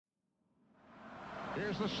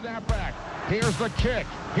Here's the snapback. Here's the kick.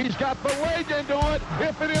 He's got the leg into it.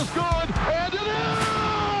 If it is good, and it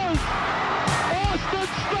is! Boston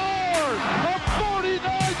scores! A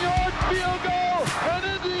 49-yard field goal, and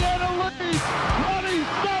Indiana leads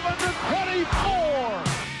 27-24.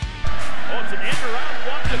 Oh, it's an end around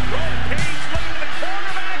one to throw. Page looking at the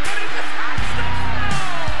quarterback, and it's a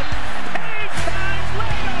touchdown! Page finds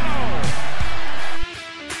Leno!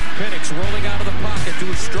 Penix rolling out of the pocket to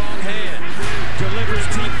a strong hand. Delivers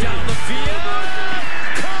deep down the field.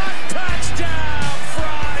 Caught, touchdown!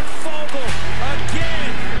 Fried Fogel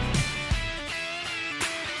again.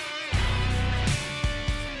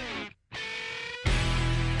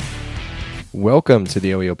 Welcome to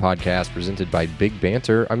the LEO podcast presented by Big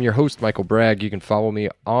Banter. I'm your host, Michael Bragg. You can follow me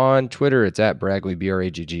on Twitter. It's at Bragley,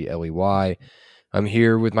 Braggley. I'm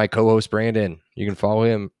here with my co-host, Brandon. You can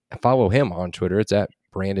follow him on Twitter. It's at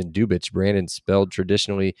Brandon Dubich. Brandon spelled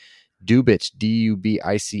traditionally Dubich,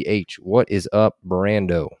 D-U-B-I-C-H. What is up,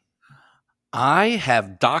 Brando? I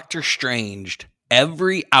have Doctor Stranged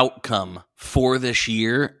every outcome for this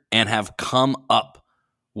year and have come up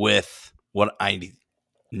with what I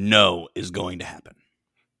know is going to happen.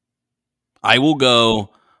 I will go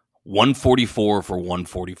 144 for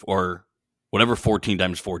 144, or whatever 14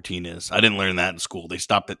 times 14 is. I didn't learn that in school. They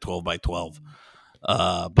stopped at 12 by 12.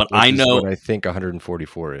 But Which I know what I think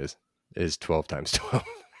 144 is 12 times 12.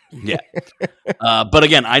 Yeah. But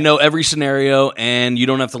again, I know every scenario, and you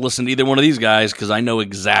don't have to listen to either one of these guys because I know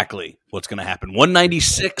exactly what's going to happen.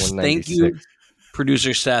 196. Thank you,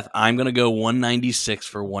 producer Seth. I'm going to go 196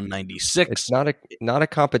 for 196. It's not a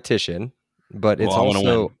competition, but it's I'm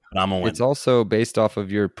gonna win. It's also based off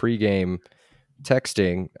of your pregame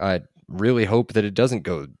texting. I really hope that it doesn't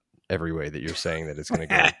go every way that you're saying that it's going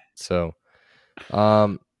to go. So,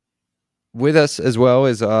 with us as well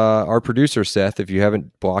is our producer, Seth. If you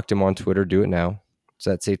haven't blocked him on Twitter, do it now. It's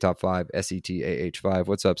at SaveTop5, SETAH5.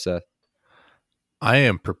 What's up, Seth? I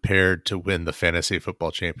am prepared to win the fantasy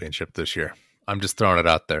football championship this year. I'm just throwing it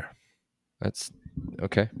out there. That's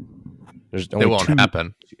okay. There's only it won't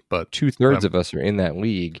happen, but 2/3 of us are in that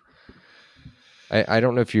league. I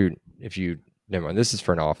don't know if you never mind. This is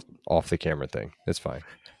for an off the camera thing. It's fine.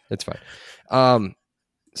 It's fine.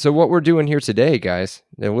 So what we're doing here today, guys,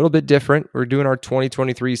 a little bit different. We're doing our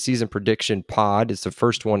 2023 season prediction pod. It's the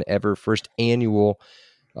first one ever, first annual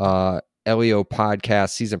LEO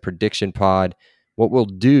podcast season prediction pod. What we'll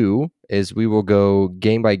do is we will go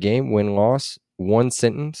game by game, win-loss, one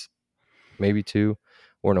sentence, maybe two,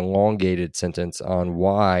 or an elongated sentence on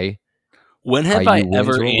why. When have I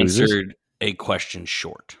ever answered a question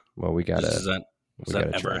short? Well, we got to. Does that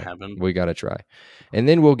ever happen? We got to try. And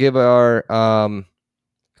then we'll give our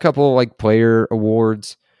couple like player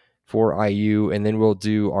awards for IU, and then we'll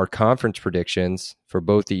do our conference predictions for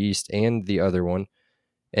both the East and the other one,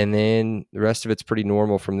 and then the rest of it's pretty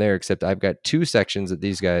normal from there, except I've got two sections that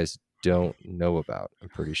these guys don't know about, I'm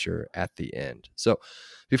pretty sure, at the end. So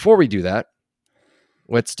before we do that,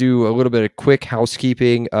 let's do a little bit of quick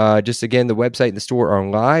housekeeping. Just again, the website and the store are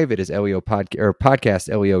live. It is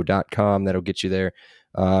podcastleo.com. That'll get you there.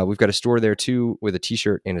 We've got a store there too with a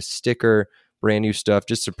t-shirt and a sticker. Brand new stuff,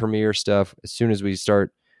 just some premiere stuff. As soon as we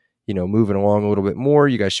start, moving along a little bit more,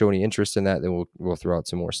 you guys show any interest in that, then we'll throw out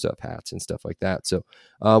some more stuff, hats and stuff like that. So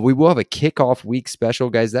we will have a kickoff week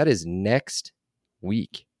special, guys. That is next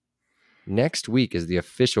week. Next week is the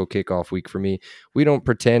official kickoff week for me. We don't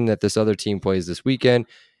pretend that this other team plays this weekend.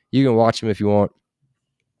 You can watch them if you want,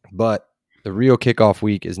 but the real kickoff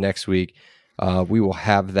week is next week. We will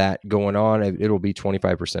have that going on. It'll be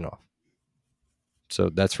 25% off. So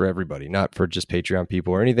that's for everybody, not for just Patreon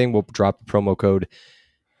people or anything. We'll drop the promo code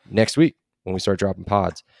next week when we start dropping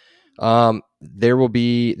pods.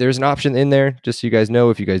 There's an option in there, just so you guys know,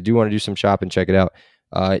 if you guys do want to do some shopping, check it out.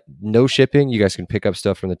 No shipping. You guys can pick up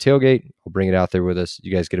stuff from the tailgate. We'll bring it out there with us.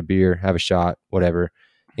 You guys get a beer, have a shot, whatever,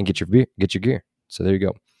 and get your gear. So there you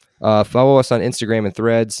go. Follow us on Instagram and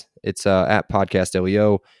Threads. It's at Podcast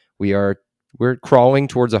LEO. We're crawling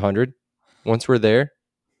towards 100. Once we're there,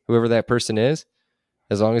 whoever that person is,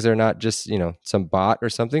 as long as they're not just, some bot or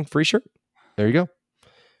something, free shirt. There you go.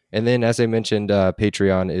 And then, as I mentioned,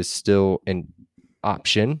 Patreon is still an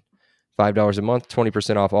option. $5 a month,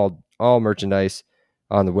 20% off all merchandise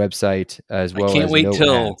on the website, as well as I can't wait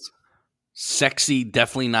till ads. Sexy,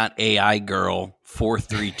 definitely not AI girl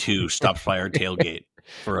 432 stops by our tailgate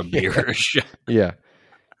for a beer or a shot. Yeah.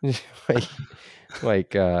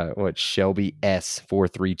 like what, Shelby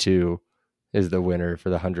S432 is the winner for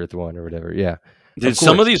the 100th one or whatever. Yeah. Dude,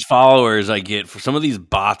 some of these followers I get for some of these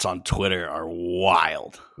bots on Twitter are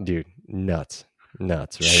wild. Dude, nuts, right?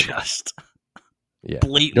 Just Yeah.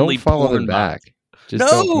 blatantly don't follow them back. Just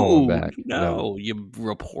don't follow them back. No, you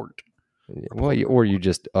report. Well, or you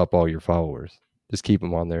just up all your followers. Just keep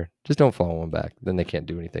them on there. Just don't follow them back. Then they can't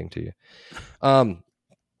do anything to you.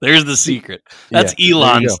 There's the secret. That's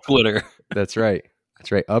Elon's Twitter. That's right.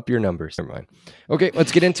 That's right. Up your numbers. Never mind. Okay,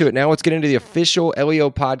 let's get into it now. Let's get into the official LEO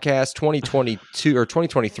podcast 2022 or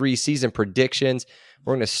 2023 season predictions.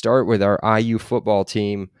 We're going to start with our IU football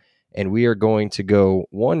team, and we are going to go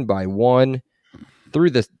one by one through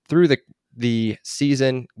the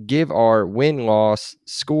season, give our win-loss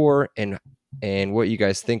score and what you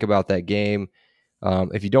guys think about that game.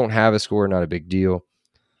 If you don't have a score, not a big deal.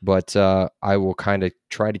 But I will kind of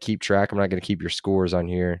try to keep track. I'm not going to keep your scores on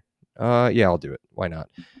here. Yeah, I'll do it. Why not?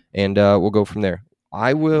 And we'll go from there.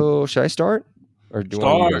 Should I start? Or do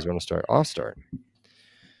one of you guys want to start? I'll start.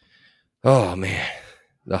 Oh, man.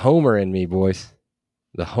 The homer in me, boys.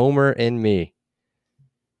 The homer in me.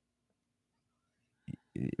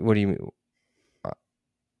 What do you mean?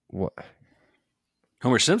 What?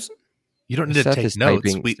 Homer Simpson? You don't need to take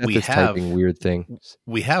notes. We have typing weird things.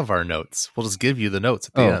 We have our notes. We'll just give you the notes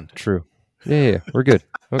at the end. True. Yeah, we're good.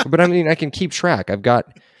 Okay, but I mean, I can keep track. I've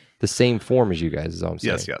got the same form as you guys. Is all I'm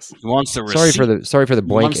saying. Yes. He wants the receipt. Sorry for the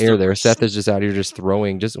blank air there. Seth is just out here just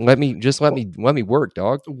throwing. Just let me work,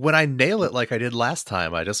 dog. When I nail it like I did last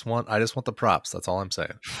time, I just want the props. That's all I'm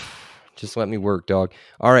saying. Just let me work, dog.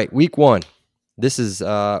 All right, week 1. This is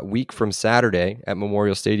week from Saturday at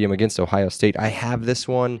Memorial Stadium against Ohio State. I have this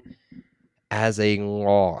one as a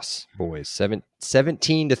loss, boys.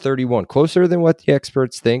 17-31. Closer than what the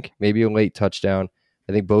experts think. Maybe a late touchdown.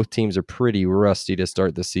 I think both teams are pretty rusty to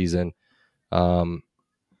start the season. 17-31.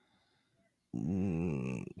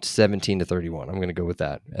 I'm going to go with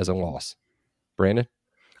that as a loss. Brandon?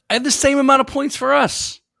 I have the same amount of points for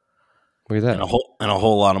us. Look at that. And a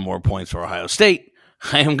whole lot of more points for Ohio State.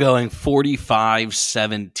 I am going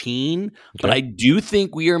 45-17, okay. But I do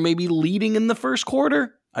think we are maybe leading in the first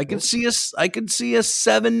quarter. I could see us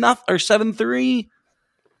 7-0 or 7-3.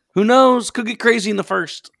 Who knows? Could get crazy in the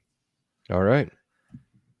first. All right.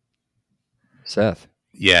 Seth.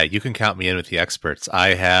 Yeah, you can count me in with the experts.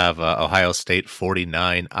 I have Ohio State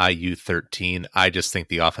 49, IU 13. I just think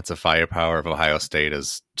the offensive firepower of Ohio State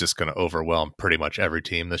is just going to overwhelm pretty much every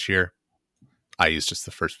team this year. IU's just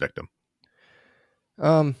the first victim.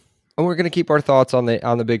 And we're going to keep our thoughts on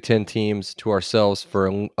the Big Ten teams to ourselves for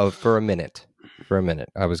a minute.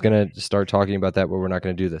 I was going to start talking about that, but we're not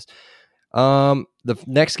going to do this. The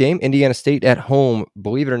next game, Indiana State at home.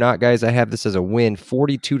 Believe it or not, guys, I have this as a win,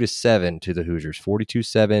 42-7 to the Hoosiers.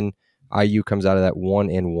 42-7. IU comes out of that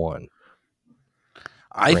 1-1.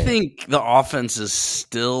 I think the offense is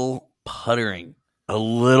still puttering a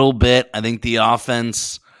little bit. I think the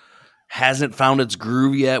offense hasn't found its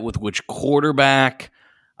groove yet with which quarterback.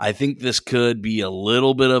 I think this could be a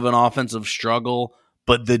little bit of an offensive struggle,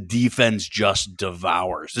 but the defense just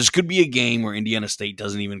devours. This could be a game where Indiana State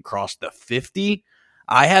doesn't even cross the 50.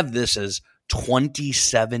 I have this as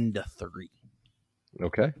 27-3.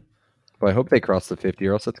 Okay. Well, I hope they cross the 50,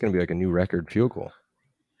 or else that's going to be like a new record field goal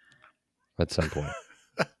at some point.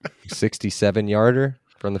 67-yarder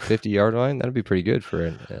from the 50-yard line. That'd be pretty good for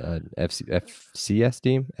an FCS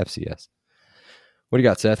team. FCS. What do you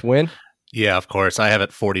got, Seth? Win? Yeah, of course. I have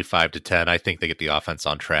it 45-10. I think they get the offense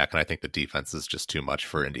on track, and I think the defense is just too much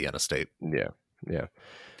for Indiana State. Yeah.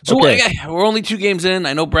 So we're only 2 games in.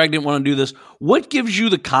 I know Bragg didn't want to do this. What gives you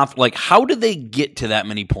the confidence? Like, how did they get to that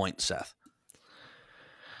many points, Seth?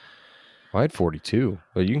 I had 42,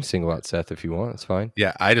 but you can single out Seth if you want. It's fine.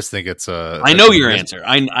 Yeah, I just think it's a... I know your answer.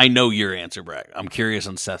 I know your answer, Bragg. I'm curious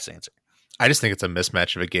on Seth's answer. I just think it's a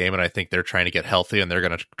mismatch of a game, and I think they're trying to get healthy, and they're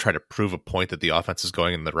going to try to prove a point that the offense is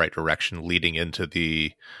going in the right direction leading into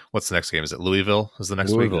the... What's the next game? Is it Louisville? Is the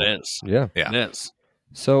next week? It is. Yeah. It is.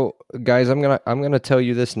 So, guys, I'm gonna tell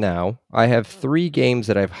you this now. I have 3 games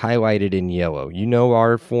that I've highlighted in yellow. You know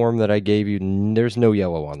our form that I gave you. There's no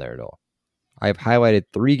yellow on there at all. I've highlighted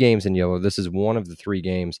 3 games in yellow. This is one of the 3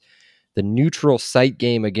 games. The neutral site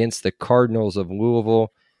game against the Cardinals of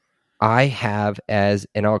Louisville, I have as,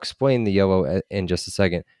 and I'll explain the yellow in just a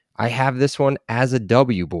second. I have this one as a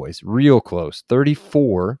W, boys. Real close.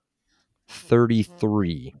 34-33.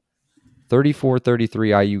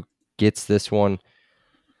 34-33. IU gets this one.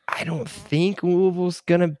 I don't think Louisville's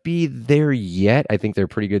going to be there yet. I think they're a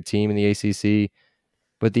pretty good team in the ACC,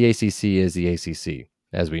 but the ACC is the ACC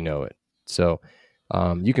as we know it. So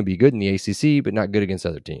you can be good in the ACC, but not good against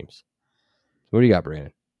other teams. What do you got,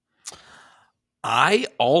 Brandon? I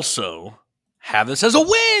also have this as a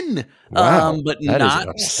win, wow, but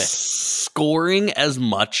not scoring as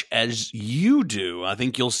much as you do. I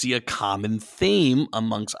think you'll see a common theme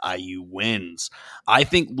amongst IU wins. I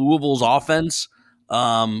think Louisville's offense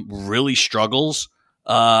really struggles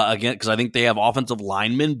again because I think they have offensive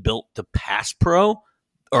linemen built to pass pro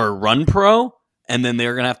or run pro, and then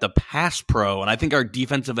they're going to have to pass pro. And I think our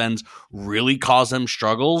defensive ends really cause them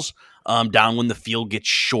struggles down when the field gets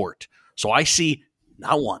short. So I see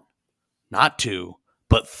not one, not two,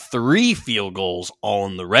 but 3 field goals all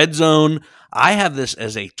in the red zone. I have this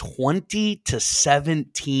as a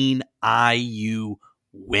 20-17 IU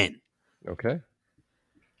win. Okay.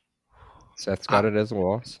 Seth's got it as a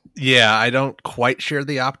loss. Yeah, I don't quite share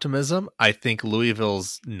the optimism. I think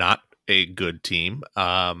Louisville's not a good team,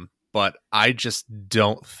 but I just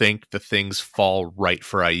don't think the things fall right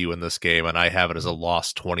for IU in this game, and I have it as a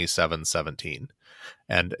loss 27-17.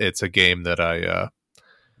 And it's a game that I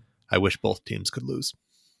wish both teams could lose.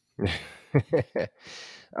 This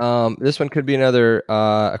one could be another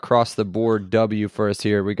across the board W for us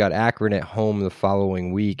here. We got Akron at home the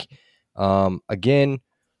following week. Again,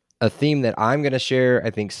 a theme that I'm going to share.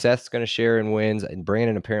 I think Seth's going to share in wins, and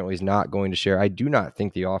Brandon apparently is not going to share. I do not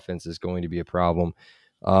think the offense is going to be a problem,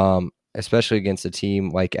 especially against a team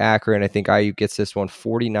like Akron. I think IU gets this one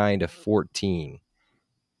 49-14.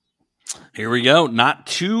 Here we go. Not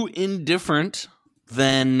too indifferent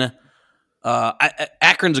than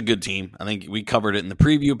Akron's a good team. I think we covered it in the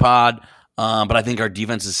preview pod, but I think our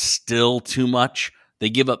defense is still too much.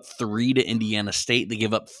 They give up 3 to Indiana State. They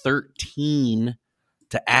give up 13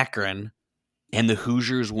 to Akron, and the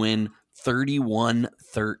Hoosiers win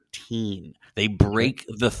 31-13. They break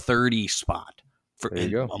the 30 spot. For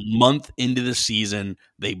a month into the season,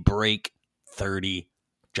 they break 30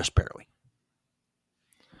 just barely.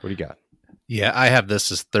 What do you got? Yeah, I have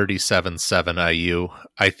this as 37-7 IU.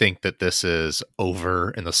 I think that this is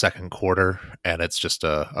over in the second quarter, and it's just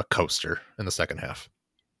a coaster in the second half.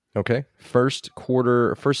 Okay. First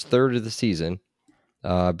third of the season,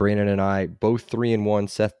 Brandon and I both 3-1,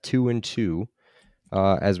 Seth 2-2.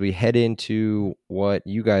 As we head into what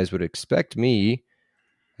you guys would expect me,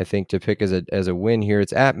 I think, to pick as a win here,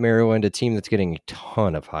 it's at Maryland, a team that's getting a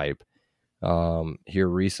ton of hype here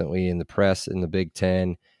recently in the press in the Big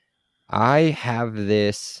Ten. I have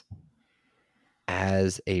this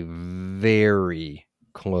as a very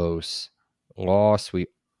close loss. We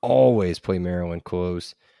always play Maryland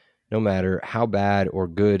close, no matter how bad or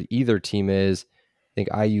good either team is. I think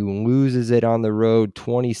IU loses it on the road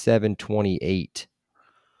 27-28.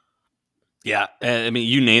 Yeah, I mean,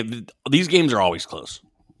 you named these games are always close.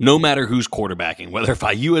 No matter who's quarterbacking, whether if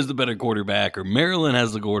IU has the better quarterback or Maryland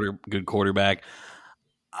has the good quarterback.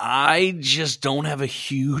 I just don't have a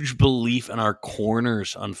huge belief in our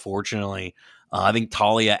corners, unfortunately. I think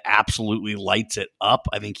Talia absolutely lights it up.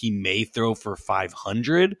 I think he may throw for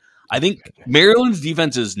 500. I think Maryland's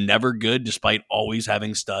defense is never good despite always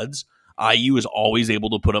having studs. IU is always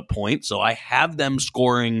able to put up points, so I have them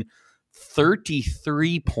scoring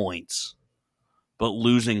 33 points, but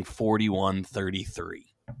losing 41-33.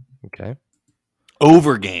 Okay.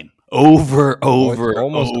 Over game. Almost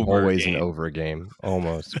always game. An over game.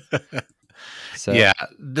 Almost. So, yeah,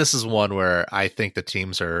 this is one where I think the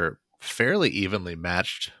teams are fairly evenly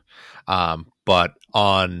matched. But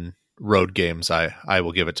on road games, I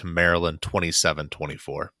will give it to Maryland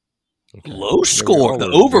 27-24. okay. Low score. The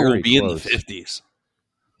over will be close. in the 50s.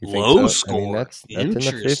 You think Low so? score. I mean, that's in the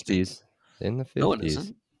Interesting. 50s. In the 50s. No, it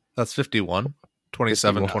isn't. That's 51.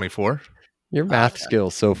 27-24. Your math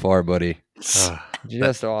skills so far, buddy.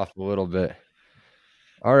 Just off a little bit.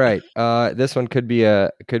 All right. This one could be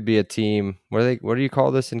a team. What do you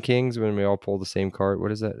call this in Kings when we all pull the same card?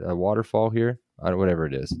 What is that? A waterfall here? Whatever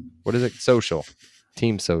it is. What is it? Social.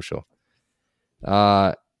 Team social.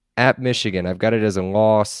 At Michigan, I've got it as a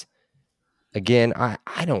loss. Again, I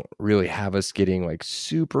don't really have us getting like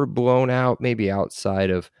super blown out, maybe outside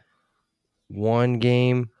of one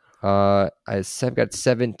game. I've got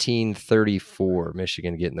 17-34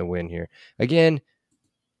 Michigan getting the win here. Again,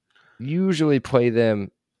 usually play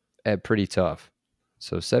them at pretty tough.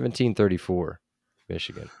 So 17-34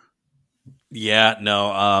 Michigan. Yeah,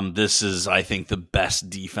 no, this is, I think, the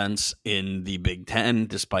best defense in the Big Ten,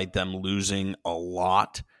 despite them losing a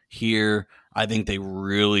lot here. I think they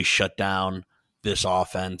really shut down this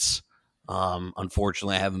offense.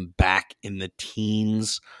 Unfortunately, I have them back in the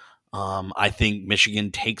teens. I think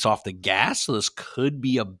Michigan takes off the gas, so this could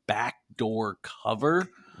be a backdoor cover.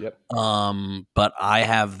 Yep. But I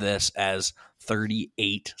have this as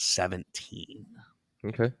 38-17.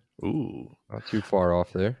 Okay. Ooh. Not too far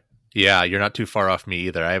off there. Yeah, you're not too far off me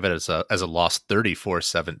either. I have it as a loss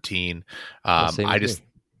 34-17. I just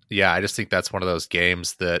think that's one of those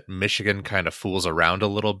games that Michigan kind of fools around a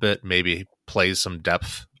little bit, maybe plays some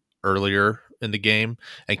depth earlier in the game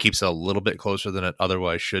and keeps it a little bit closer than it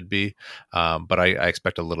otherwise should be. But I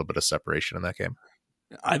expect a little bit of separation in that game.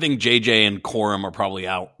 I think JJ and Corum are probably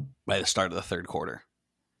out by the start of the third quarter.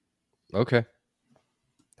 Okay.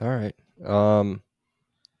 All right.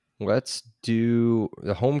 Let's do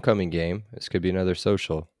the homecoming game. This could be another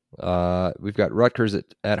social. We've got Rutgers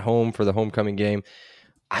at home for the homecoming game.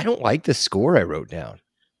 I don't like the score I wrote down.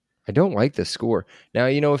 I don't like the score. Now,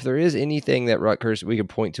 if there is anything that Rutgers, we could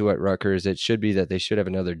point to at Rutgers, it should be that they should have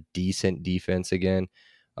another decent defense again.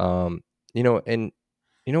 And you know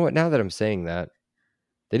what? Now that I'm saying that,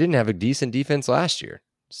 they didn't have a decent defense last year.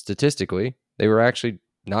 Statistically, they were actually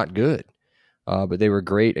not good. But they were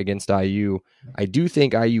great against IU. I do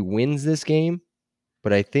think IU wins this game,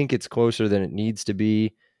 but I think it's closer than it needs to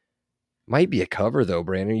be. Might be a cover, though,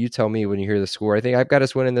 Brandon. You tell me when you hear the score. I think I've got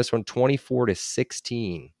us winning this one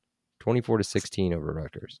 24-16. 24-16 over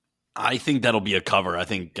Rutgers. I think that'll be a cover. I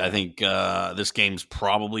think this game's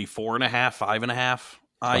probably 4.5,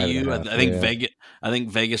 5.5 IU. 5.5, I think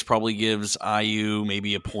Vegas probably gives IU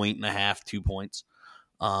maybe 1.5, 2 points.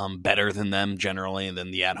 Better than them generally, and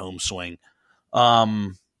then the at-home swing.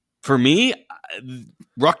 For me,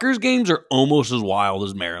 Rutgers games are almost as wild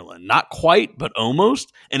as Maryland. Not quite, but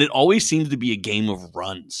almost. And it always seems to be a game of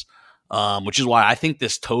runs, which is why I think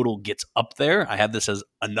this total gets up there. I have this as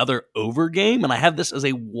another over game, and I have this as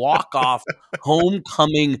a walk-off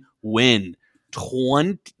homecoming win.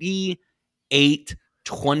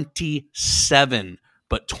 28-27,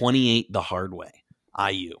 but 28 the hard way.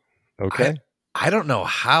 IU. Okay. I don't know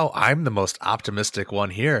how I'm the most optimistic one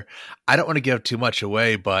here. I don't want to give too much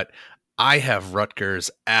away, but I have Rutgers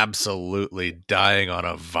absolutely dying on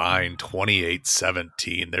a vine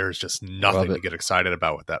 28-17. There's just nothing to get excited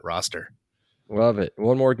about with that roster. Love it.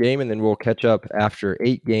 One more game, and then we'll catch up after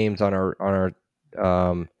 8 games on our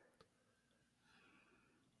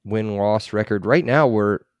win-loss record. Right now,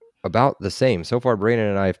 we're about the same. So far, Brandon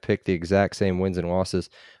and I have picked the exact same wins and losses.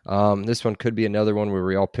 This one could be another one where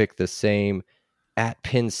we all pick the same. At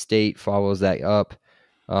Penn State follows that up.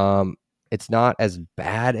 It's not as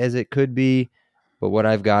bad as it could be, but what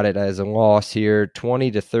I've got it as a loss here,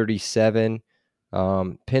 20-37.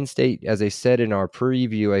 Penn State, as I said in our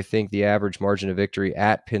preview, I think the average margin of victory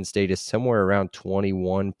at Penn State is somewhere around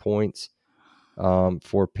 21 points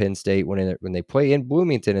for Penn State. When they play in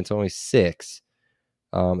Bloomington, it's only 6.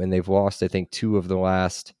 And they've lost, I think, 2 of the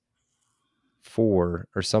last 4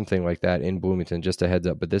 or something like that in Bloomington, just a heads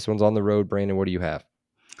up. But this one's on the road. Brandon, what do you have?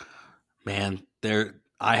 Man,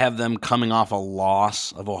 I have them coming off a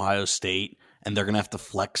loss of Ohio State, and they're going to have to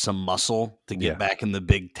flex some muscle to get back in the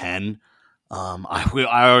Big Ten. I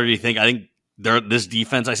think this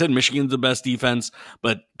defense, I said Michigan's the best defense,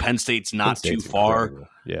 but Penn State's too far.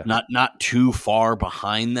 Yeah. Not too far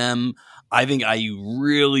behind them. I think IU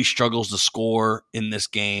really struggles to score in this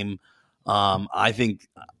game. I think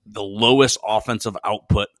the lowest offensive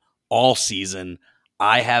output all season.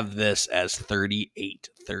 I have this as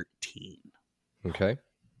 38-13. Okay.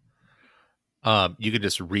 You could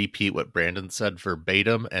just repeat what Brandon said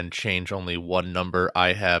verbatim and change only one number.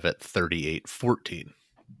 I have it 38-14.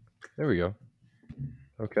 There we go.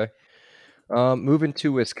 Okay. Moving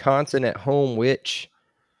to Wisconsin at home, which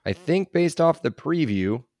I think based off the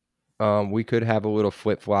preview, we could have a little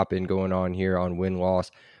flip-flopping going on here on win-loss.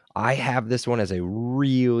 I have this one as a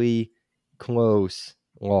really close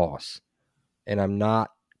loss, and I'm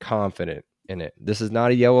not confident in it. This is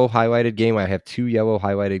not a yellow highlighted game. I have 2 yellow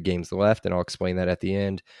highlighted games left, and I'll explain that at the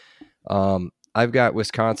end. I've got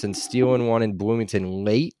Wisconsin stealing one in Bloomington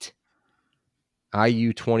late.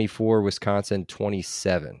 IU 24, Wisconsin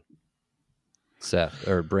 27. Seth,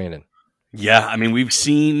 or Brandon. Yeah, I mean, we've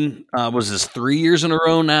seen, was this 3 years in a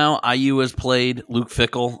row now? IU has played Luke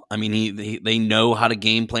Fickell. I mean, they know how to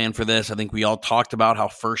game plan for this. I think we all talked about how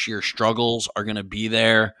first-year struggles are going to be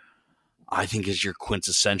there. I think is your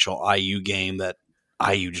quintessential IU game that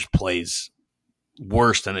IU just plays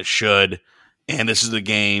worse than it should. And this is the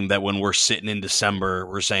game that when we're sitting in December,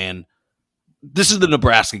 we're saying, this is the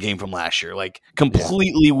Nebraska game from last year. Like,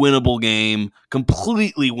 completely winnable game,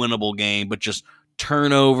 but just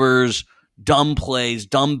turnovers, dumb plays,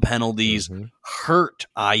 dumb penalties hurt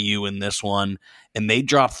IU in this one, and they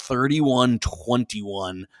dropped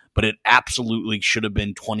 31-21, but it absolutely should have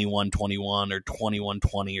been 21-21 or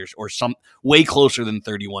 21-20 or some way closer than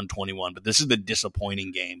 31-21. But this is the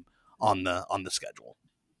disappointing game on the schedule.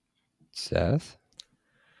 Seth?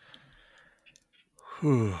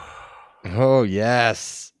 Oh,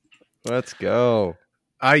 yes. Let's go.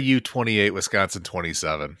 IU 28, Wisconsin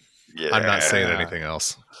 27. Yeah. I'm not saying anything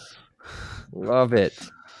else. Love it.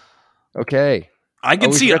 Okay. I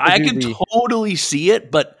can see it. I can totally see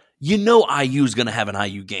it, but you know IU's going to have an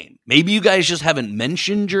IU game. Maybe you guys just haven't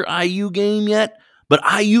mentioned your IU game yet, but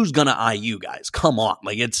IU's going to IU, guys. Come on.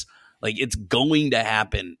 It's going to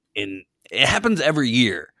happen. It happens every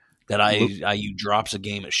year that IU drops a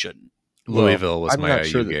game it shouldn't. Louisville was I'm my not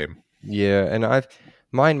IU sure game. Yeah, and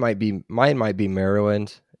mine might be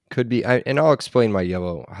Maryland. Could be, and I'll explain my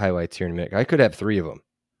yellow highlights here in a minute. I could have 3 of them,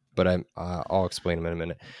 but I'll explain them in a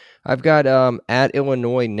minute. I've got at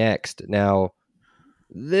Illinois next. Now,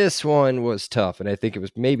 this one was tough, and I think it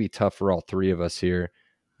was maybe tough for all 3 of us here.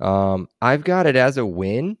 I've got it as a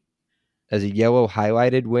win, as a yellow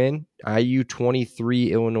highlighted win. IU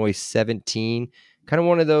 23, Illinois 17. Kind of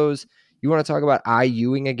one of those, you want to talk about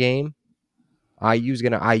IUing a game? IU's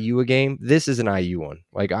going to IU a game. This is an IU one.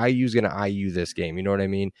 Like, IU's going to IU this game. You know what I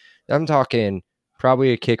mean? I'm talking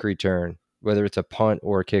probably a kick return, whether it's a punt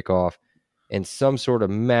or a kickoff, and some sort of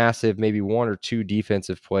massive, maybe 1 or 2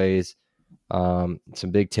 defensive plays, some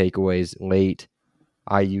big takeaways late.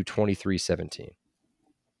 IU 23-17.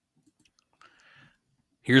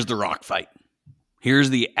 Here's the rock fight. Here's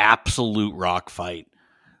the absolute rock fight.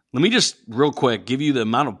 Let me just real quick give you the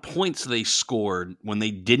amount of points they scored when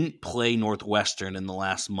they didn't play Northwestern in the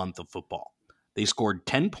last month of football. They scored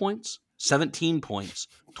 10 points, 17 points,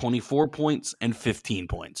 24 points, and 15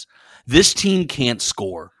 points. This team can't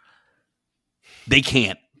score. They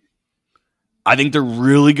can't. I think they're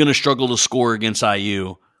really going to struggle to score against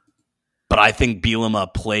IU, but I think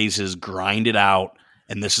Bielema plays his grind it out,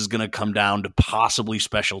 and this is going to come down to possibly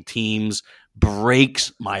special teams.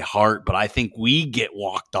 Breaks my heart, but I think we get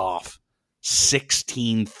walked off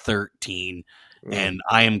 16-13, and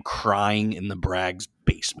I am crying in the Bragg's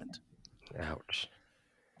basement. Ouch.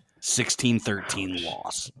 16-13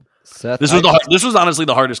 loss. Seth, This was honestly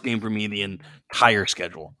the hardest game for me the entire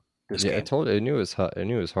schedule. I told you, I knew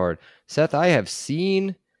it was hard. Seth, I have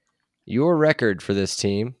seen your record for this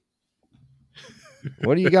team.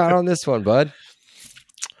 What do you got on this one, bud?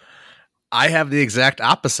 I have the exact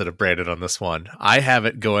opposite of Brandon on this one. I have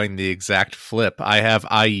it going the exact flip. I have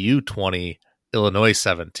IU 20, Illinois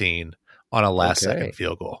 17 on a last-second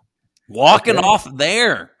field goal. Walking off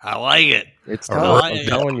there. I like it. It's tough. I'm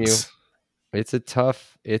telling you. It's a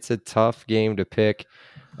tough game to pick.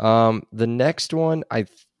 The next one,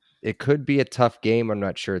 it could be a tough game. I'm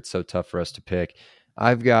not sure it's so tough for us to pick.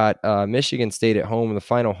 I've got Michigan State at home, the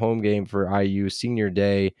final home game for IU, senior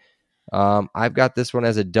day. I've got this one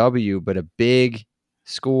as a W, but a big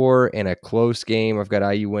score and a close game. I've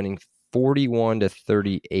got IU winning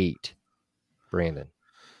 41-38. Brandon.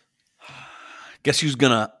 Guess who's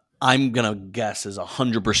I'm gonna guess is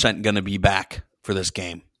 100% gonna be back for this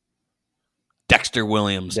game. Dexter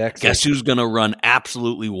Williams. Guess who's gonna run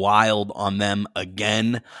absolutely wild on them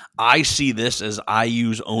again? I see this as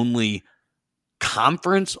IU's only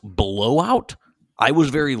conference blowout. I was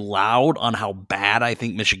very loud on how bad I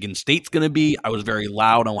think Michigan State's going to be. I was very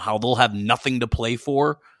loud on how they'll have nothing to play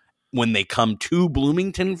for when they come to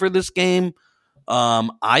Bloomington for this game.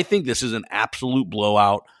 I think this is an absolute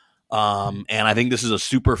blowout, and I think this is a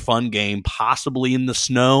super fun game, possibly in the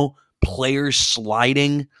snow, players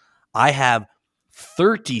sliding. I have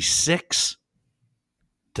 36-13.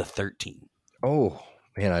 Oh,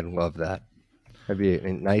 man, I'd love that. That'd be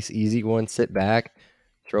a nice, easy one. Sit back.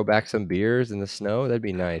 Throw back some beers in the snow. That'd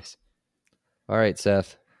be nice. All right,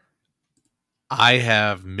 Seth. I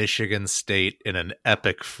have Michigan State in an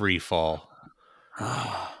epic free fall.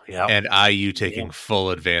 Yep. And IU taking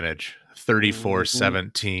full advantage.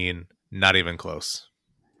 34-17. Not even close.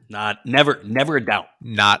 Never a doubt.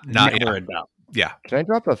 Never a doubt. Yeah. Can I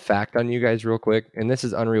drop a fact on you guys real quick? And this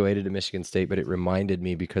is unrelated to Michigan State, but it reminded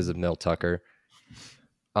me because of Mel Tucker.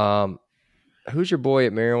 Who's your boy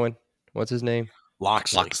at Maryland? What's his name?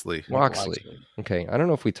 Loxley. Okay. I don't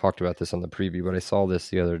know if we talked about this on the preview, but I saw this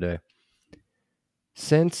the other day.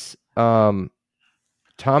 Since Tom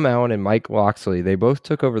Allen and Mike Loxley, they both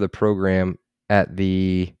took over the program at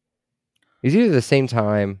it's either the same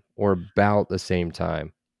time or about the same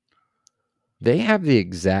time. They have the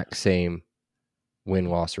exact same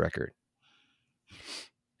win-loss record.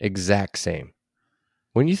 Exact same.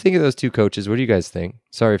 When you think of those two coaches, what do you guys think?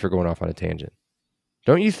 Sorry for going off on a tangent.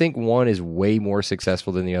 Don't you think one is way more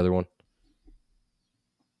successful than the other one?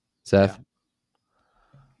 Seth?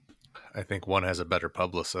 I think one has a better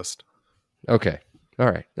publicist. Okay. All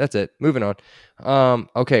right. That's it. Moving on.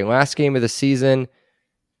 Okay. Last game of the season.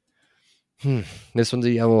 This one's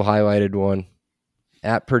a yellow highlighted one.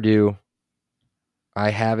 At Purdue. I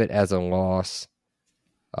have it as a loss.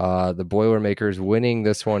 The Boilermakers winning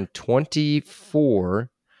this one 24.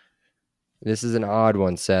 This is an odd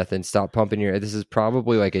one, Seth, and stop pumping this is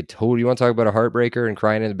probably like a total. You want to talk about a heartbreaker and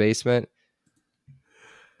crying in the basement?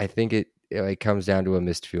 I think it comes down to a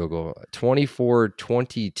missed field goal.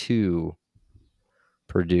 24-22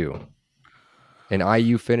 Purdue. And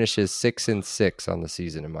IU finishes 6-6 on the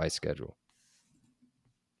season in my schedule.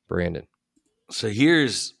 Brandon. So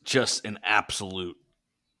here's just an absolute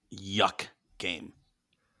yuck game.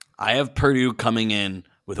 I have Purdue coming in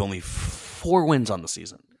with only 4 wins on the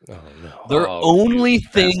season. Oh no. Their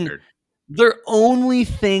only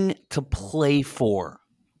thing to play for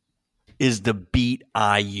is to beat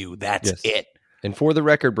IU. That's it. And for the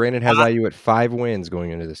record, Brandon has IU at 5 wins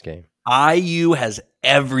going into this game. IU has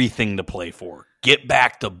everything to play for. Get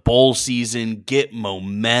back to bowl season, get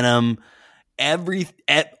momentum.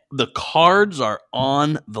 The cards are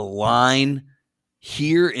on the line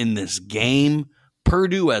here in this game.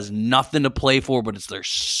 Purdue has nothing to play for, but it's their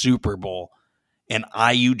Super Bowl. And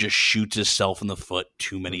IU just shoots itself in the foot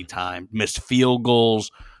too many times. Missed field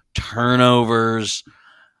goals, turnovers.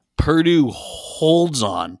 Purdue holds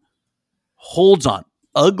on.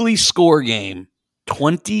 Ugly score game,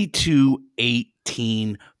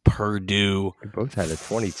 22-18 Purdue. We both had a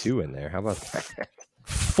 22 in there. How about that?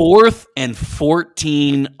 4th and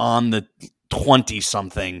 14 on the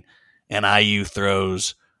 20-something, and IU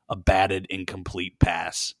throws a batted incomplete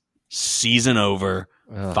pass. Season over,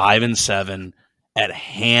 5-7 at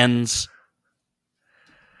hands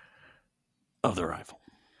of the rival.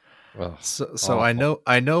 Well, so I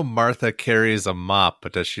know Martha carries a mop,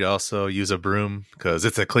 but does she also use a broom? Because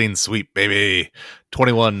it's a clean sweep, baby.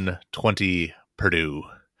 21-20 Purdue.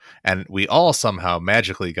 And we all somehow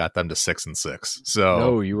magically got them to 6-6. So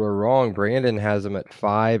no, you were wrong. Brandon has them at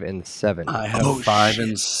 5-7. I have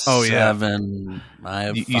 5-7. Oh yeah, I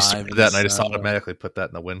have you said that, and I just automatically put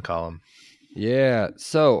that in the win column. Yeah.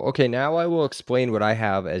 So okay, now I will explain what I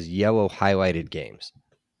have as yellow highlighted games.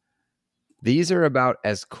 These are about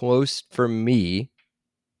as close for me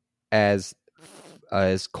as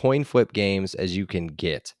coin flip games as you can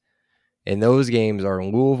get. And those games are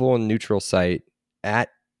Louisville and neutral site, at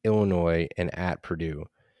Illinois, and at Purdue.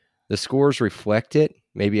 The scores reflect it,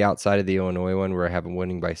 maybe outside of the Illinois one where I have them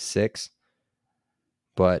winning by 6.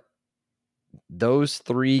 But those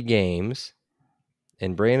 3 games,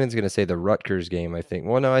 and Brandon's going to say the Rutgers game, I think.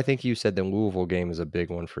 Well, no, I think you said the Louisville game is a big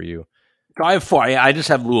one for you. I have 4. I just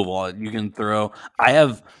have Louisville. You can throw. I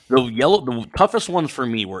have the toughest ones for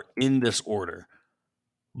me were in this order: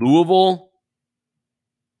 Louisville,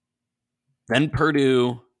 then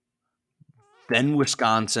Purdue, then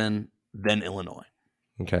Wisconsin, then Illinois.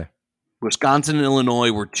 Okay. Wisconsin and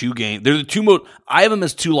Illinois were 2 games. They're the 2 most. I have them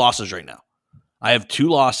as 2 losses right now. I have 2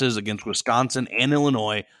 losses against Wisconsin and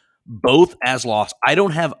Illinois, both as loss. I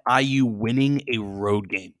don't have IU winning a road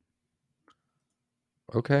game.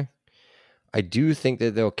 Okay. I do think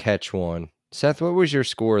that they'll catch one. Seth, what was your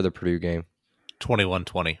score of the Purdue game?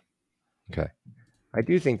 21-20. Okay. I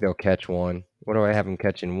do think they'll catch one. What do I have them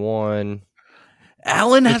catching? 1?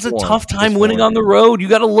 Allen has a tough time winning on the road. You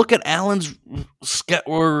got to look at Allen's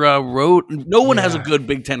road. No one has a good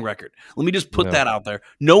Big Ten record. Let me just put that out there.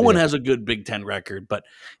 No one has a good Big Ten record, but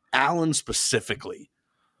Allen specifically.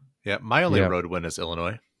 Yeah, my only road win is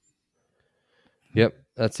Illinois. Yep,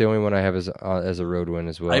 that's the only one I have as a road win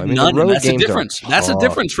as well. I have none. That's the difference. That's the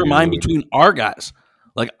difference for mine between our guys.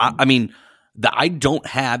 Like I don't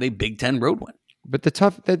have a Big Ten road win. But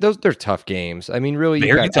they're tough games. I mean, really,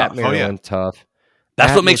 you got at Maryland tough.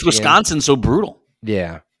 That's what makes Wisconsin so brutal.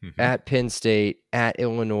 Yeah, at Penn State, at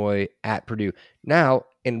Illinois, at Purdue. Now,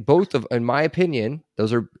 in my opinion,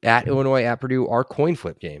 those are at Illinois, at Purdue are coin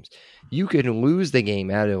flip games. You can lose the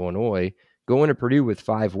game at Illinois, go into Purdue with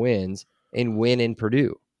 5 wins, and win in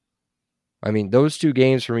Purdue. I mean, those 2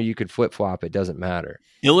 games for me, you could flip-flop. It doesn't matter.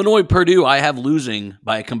 Illinois, Purdue, I have losing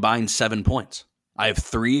by a combined 7 points. I have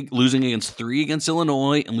 3 losing against 3 against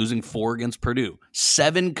Illinois and losing 4 against Purdue.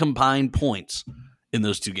 7 combined points in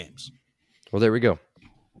those 2 games. Well, there we go.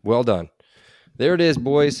 Well done. There it is,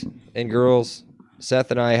 boys and girls. Seth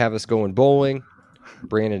and I have us going bowling.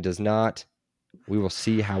 Brandon does not. We will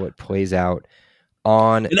see how it plays out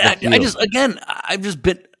on the field.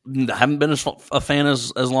 I haven't been a fan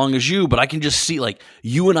as long as you, but I can just see like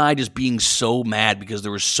you and I just being so mad because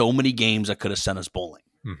there were so many games that could have sent us bowling.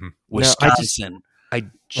 Mm-hmm. Wisconsin, I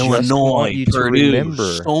just Illinois, want you to Purdue,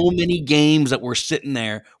 remember. So many games that we're sitting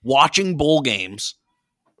there watching bowl games,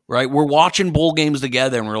 right? We're watching bowl games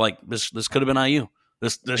together, and we're like, this could have been IU.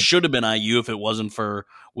 This should have been IU if it wasn't for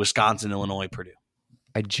Wisconsin, Illinois, Purdue.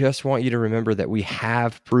 I just want you to remember that we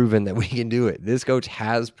have proven that we can do it. This coach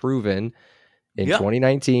has proven in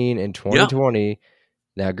 2019 and 2020. Yeah.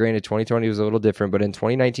 Now, granted, 2020 was a little different, but in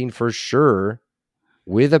 2019, for sure,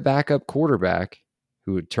 with a backup quarterback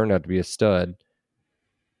who would turn out to be a stud,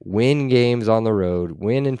 win games on the road,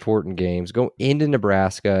 win important games, go into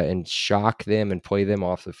Nebraska and shock them and play them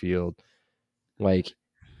off the field. Like,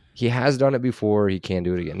 he has done it before. He can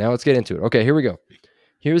do it again. Now let's get into it. Okay, here we go.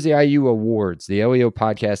 Here's the IU Awards, the LEO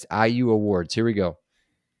Podcast IU Awards. Here we go.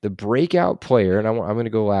 The breakout player, and I'm going to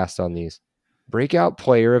go last on these. Breakout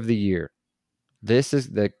player of the year. This is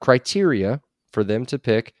the criteria for them to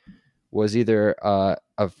pick was either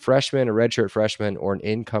a freshman, a redshirt freshman, or an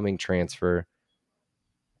incoming transfer,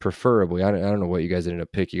 preferably. I don't know what you guys ended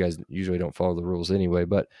up picking. You guys usually don't follow the rules anyway,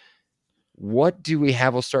 but what do we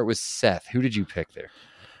have? We'll start with Seth. Who did you pick there?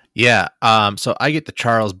 Yeah, so I get the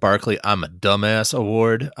Charles Barkley I'm a Dumbass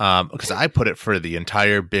Award because I put it for the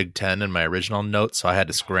entire Big Ten in my original note, so I had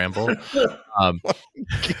to scramble.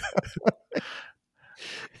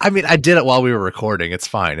 I mean, I did it while we were recording. It's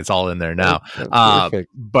fine. It's all in there now.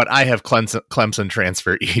 But I have Clemson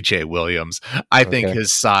transfer E.J. Williams. I think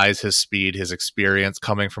his size, his speed, his experience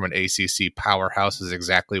coming from an ACC powerhouse is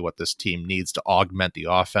exactly what this team needs to augment the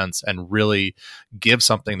offense and really give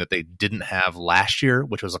something that they didn't have last year,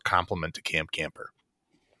 which was a compliment to Cam Camper.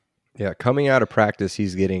 Yeah, coming out of practice,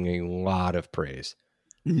 he's getting a lot of praise.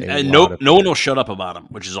 And no one will shut up about him,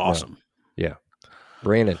 which is awesome. Yeah.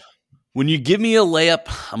 Brandon. When you give me a layup,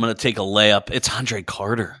 I'm going to take a layup. It's Andre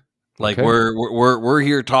Carter. Like we're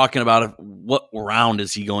here talking about what round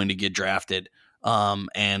is he going to get drafted,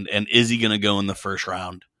 and is he going to go in the first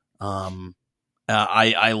round?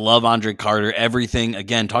 I love Andre Carter. Everything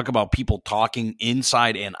again. Talk about people talking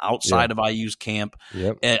inside and outside of IU's camp.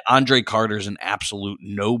 Yep. Andre Carter is an absolute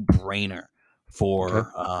no-brainer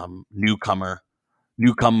for newcomer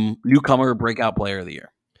breakout player of the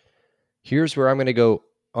year. Here's where I'm going to go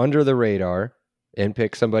under the radar and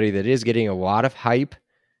pick somebody that is getting a lot of hype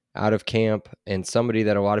out of camp and somebody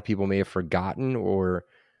that a lot of people may have forgotten or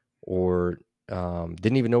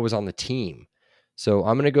didn't even know was on the team. So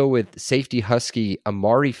I'm going to go with safety Husky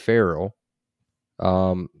Amari Farrell,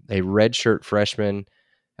 a redshirt freshman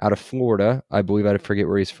out of Florida. I believe I forget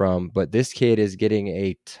where he's from, but this kid is getting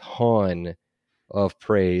a ton of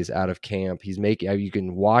praise out of camp. He's making, you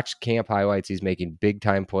can watch camp highlights. He's making big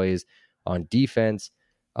time plays on defense.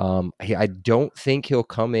 I don't think he'll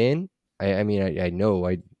come in. I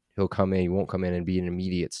know he'll come in. He won't come in and be an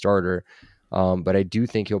immediate starter. But I do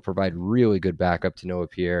think he'll provide really good backup to Noah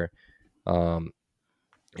Pierre. And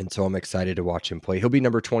so I'm excited to watch him play. He'll be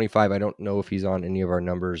number 25. I don't know if he's on any of our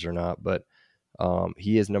numbers or not, but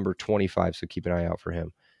he is number 25. So keep an eye out for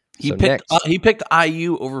him. He picked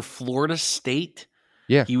IU over Florida State.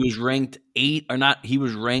 Yeah. He was ranked he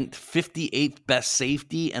was ranked 58th best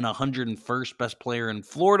safety and 101st best player in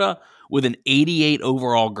Florida with an 88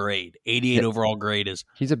 overall grade. 88 overall grade is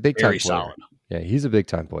he's a big time player. Solid. Yeah, he's a big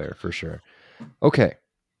time player for sure. Okay,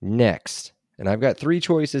 next. And I've got 3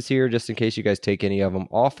 choices here just in case you guys take any of them.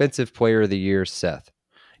 Offensive player of the year, Seth.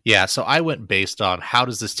 Yeah, so I went based on how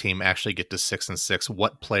does this team actually get to 6-6?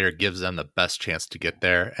 What player gives them the best chance to get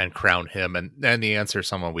there and crown him? And the answer is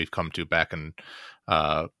someone we've come to back in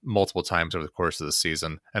multiple times over the course of the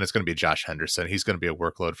season, and it's going to be Josh Henderson. He's going to be a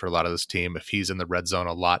workload for a lot of this team if he's in the red zone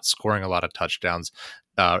a lot, scoring a lot of touchdowns,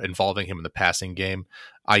 involving him in the passing game.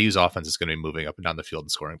 IU's offense is going to be moving up and down the field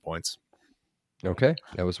and scoring points. Okay,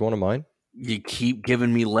 that was one of mine. You keep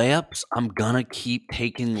giving me layups, I'm going to keep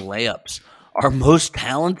taking layups. Our most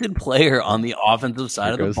talented player on the offensive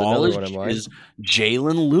side of the ball is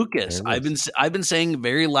Jalen Lucas. I've been saying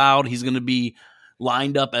very loud he's going to be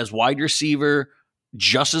lined up as wide receiver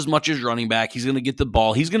just as much as running back. He's going to get the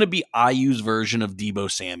ball. He's going to be IU's version of Deebo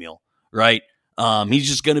Samuel, right? He's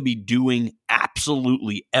just going to be doing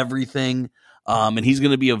absolutely everything, and he's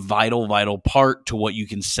going to be a vital, vital part to what you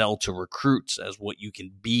can sell to recruits as what you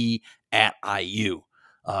can be at IU.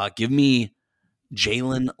 Give me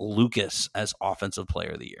Jalen Lucas as Offensive Player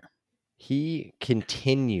of the Year. He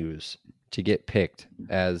continues to get picked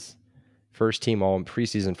as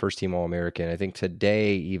preseason first team All-American. I think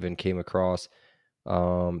today even came across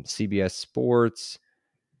CBS Sports,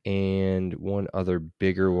 and one other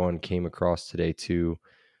bigger one came across today too.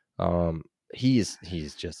 He's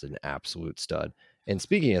just an absolute stud. And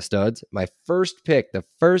speaking of studs, my first pick, the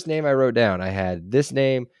first name I wrote down, I had this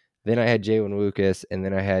name, then I had Jalen Lucas, and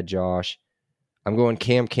then I had Josh. I'm going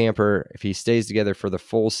Cam Camper. If he stays together for the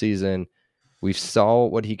full season, we saw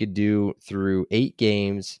what he could do through 8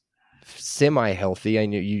 games,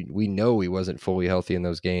 semi-healthy. We know he wasn't fully healthy in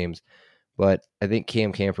those games, but I think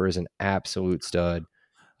Cam Camper is an absolute stud.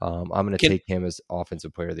 I'm going to take him as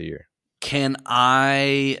Offensive Player of the Year. Can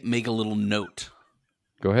I make a little note?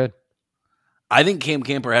 Go ahead. I think Cam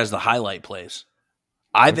Camper has the highlight plays.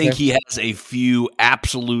 I think he has a few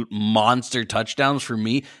absolute monster touchdowns for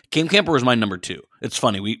me. Cam Camper was my number 2. It's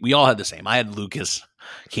funny. We all had the same. I had Lucas,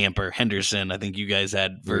 Camper, Henderson. I think you guys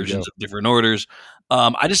had versions of different orders.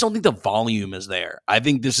 I just don't think the volume is there. I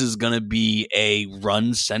think this is going to be a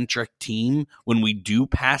run-centric team. When we do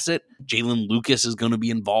pass it, Jalen Lucas is going to be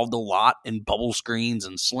involved a lot in bubble screens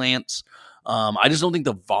and slants. I just don't think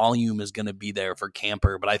the volume is going to be there for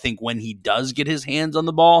Camper. But I think when he does get his hands on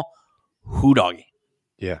the ball, doggy.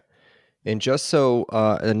 Yeah. And just so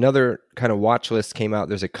another kind of watch list came out,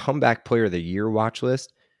 there's a comeback player of the year watch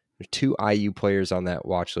list. There's 2 IU players on that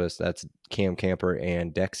watch list. That's Cam Camper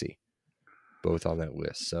and Dexy, both on that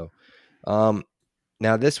list. So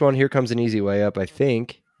now this one, here comes an easy way up. I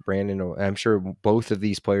think Brandon, I'm sure both of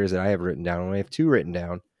these players that I have written down, I have 2 written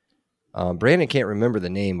down. Brandon can't remember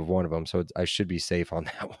the name of one of them, so I should be safe on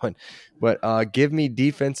that one. But give me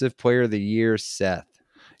defensive player of the year, Seth.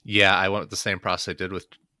 Yeah, I went with the same process I did with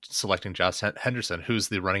selecting Josh Henderson, who's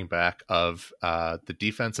the running back of the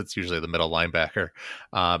defense. It's usually the middle linebacker.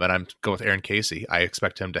 And I'm going with Aaron Casey. I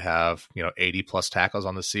expect him to have 80 plus tackles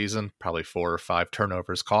on the season, probably 4 or 5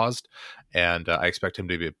 turnovers caused. And I expect him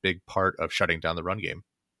to be a big part of shutting down the run game.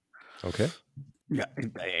 Okay. Yeah,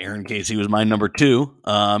 Aaron Casey was my number 2.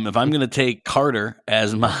 If I'm going to take Carter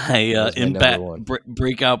as my impact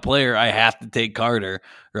breakout player, I have to take Carter,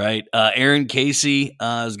 right? Aaron Casey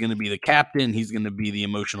is going to be the captain. He's going to be the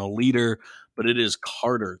emotional leader, but it is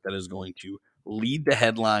Carter that is going to lead the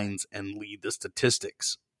headlines and lead the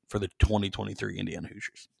statistics for the 2023 Indiana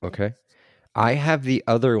Hoosiers. Okay. I have the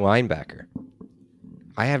other linebacker.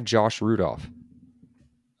 I have Josh Rudolph.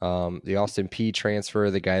 The Austin Peay transfer,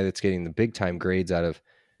 the guy that's getting the big time grades out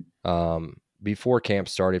of before camp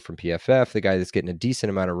started from PFF, the guy that's getting a decent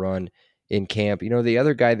amount of run in camp. The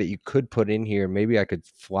other guy that you could put in here, maybe I could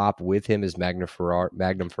flop with him is Magnum Farrar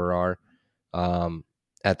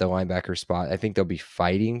at the linebacker spot. I think they'll be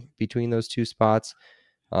fighting between those 2 spots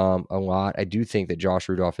a lot. I do think that Josh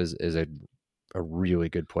Rudolph is a really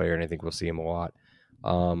good player, and I think we'll see him a lot.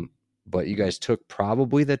 But you guys took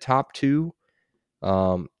probably the top 2.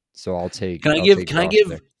 So I'll take. Can I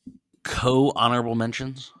give co-honorable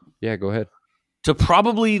mentions? Yeah, go ahead. To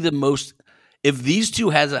probably the most, if these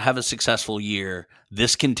 2 have a successful year,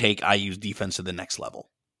 this can take IU's defense to the next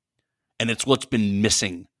level, and it's what's been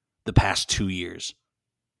missing the past 2 years.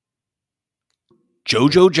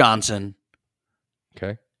 JoJo Johnson,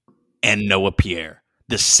 okay, and Noah Pierre.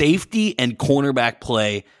 The safety and cornerback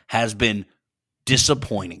play has been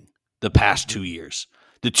disappointing the past 2 years.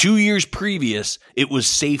 The 2 years previous, it was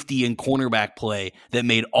safety and cornerback play that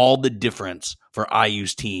made all the difference for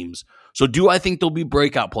IU's teams. So do I think they'll be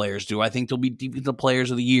breakout players? Do I think they'll be defensive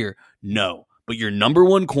players of the year? No. But your number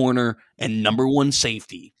 1 corner and number 1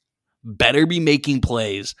 safety better be making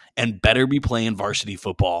plays and better be playing varsity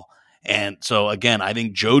football. And so, again, I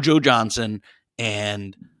think JoJo Johnson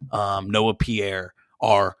and Noah Pierre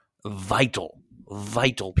are vital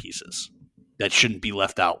pieces that shouldn't be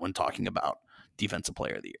left out when talking about defensive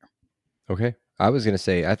player of the year. Okay. I was going to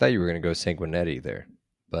say, I thought you were going to go Sanguinetti there,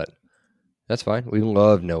 but that's fine. We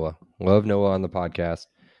love Noah. Love Noah on the podcast.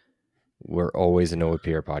 We're always a Noah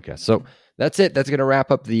Pierre podcast. So that's it. That's going to wrap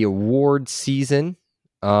up the award season.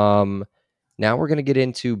 Now we're going to get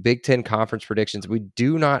into Big Ten conference predictions. We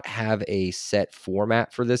do not have a set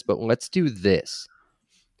format for this, but let's do this.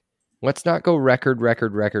 Let's not go record,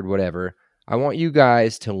 whatever. I want you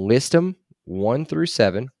guys to list them 1 through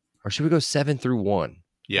 7. Or should we go 7 through 1?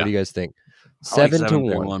 Yeah. What do you guys think? Like 7 to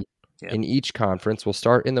 1 yeah. in each conference. We'll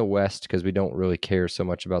start in the West because we don't really care so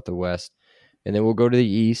much about the West. And then we'll go to the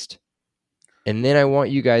East. And then I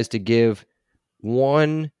want you guys to give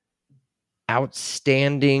one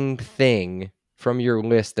outstanding thing from your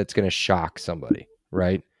list that's going to shock somebody,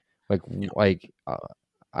 right?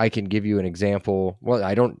 I can give you an example. Well,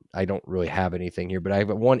 I don't really have anything here, but I have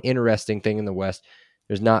one interesting thing in the West.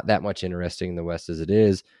 There's not that much interesting in the West as it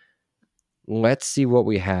is. Let's see what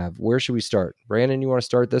we have. Where should we start? Brandon, you want to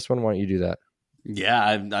start this one? Why don't you do that? Yeah,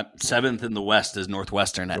 I'm 7th in the West is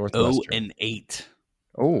Northwestern at 0-8.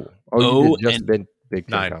 Oh, you just been Big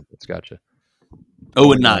Ten 9. Conference. Gotcha.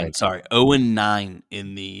 0-9. Sorry, 0-9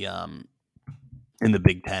 in the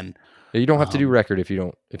Big Ten. You don't have to do record if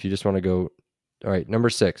you just want to go. All right, number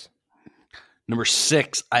 6. Number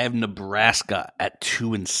 6, I have Nebraska at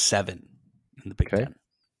 2-7 in the Big Ten.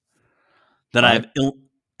 Then I have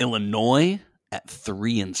Illinois at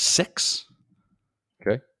 3-6.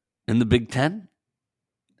 Okay. In the Big Ten.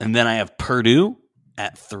 And then I have Purdue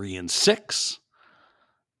at 3-6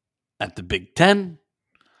 at the Big Ten.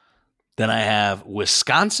 Then I have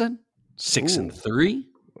Wisconsin 6-3.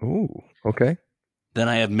 Ooh, okay. Then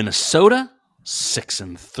I have Minnesota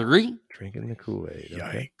 6-3. Drinking the Kool-Aid.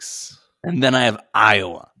 Okay. Yikes. And then I have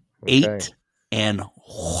Iowa, Okay.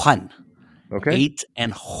 8-1. Okay.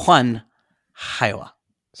 8-1, Iowa.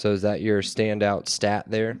 So is that your standout stat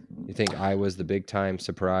there? You think Iowa's the big time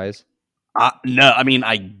surprise? No, I mean,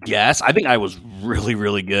 I guess. I think I was really,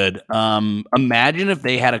 really good. Imagine if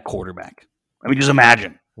they had a quarterback. I mean, just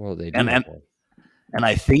imagine. Well, they do. And have one. And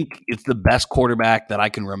I think it's the best quarterback that I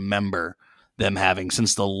can remember them having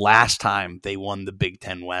since the last time they won the Big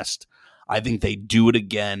Ten West. I think they do it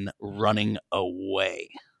again running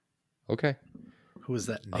away. Okay. Who is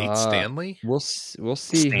that? Nate Stanley? We'll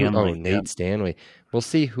see. Stanley, Nate Stanley. We'll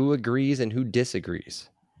see who agrees and who disagrees.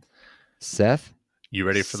 Seth? You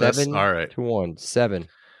ready for this? All right. 7-1. 7.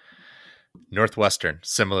 Northwestern.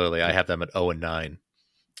 Similarly, I have them at 0-9.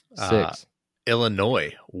 6.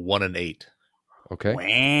 Illinois, 1-8. Okay.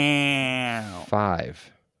 Wow.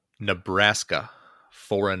 5. Nebraska,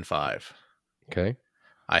 4-5. Okay.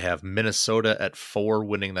 I have Minnesota at 4,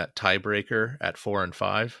 winning that tiebreaker at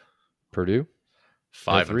 4-5. Purdue?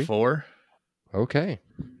 5-4. Okay.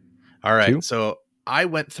 All right. 2. So I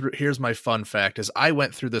went through. Here's my fun fact: is I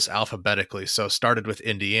went through this alphabetically. So started with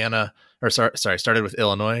started with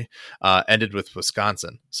Illinois, ended with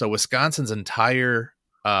Wisconsin. So Wisconsin's entire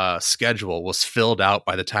schedule was filled out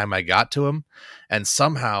by the time I got to them, and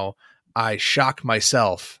somehow I shocked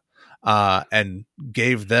myself and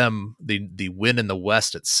gave them the win in the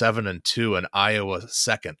West at 7-2 and Iowa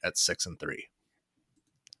second at 6-3.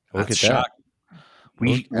 Look That's at that. shocked.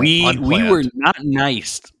 We Unplanned. were not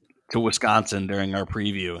nice to Wisconsin during our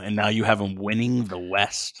preview, and now you have them winning the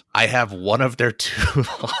West. I have one of their 2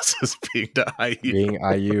 losses being to IU. Being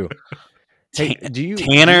IU. Hey,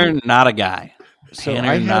 Tanner, not a guy. So Tanner,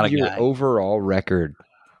 I not have a your guy. overall record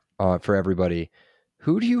for everybody.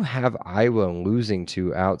 Who do you have Iowa losing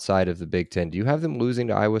to outside of the Big Ten? Do you have them losing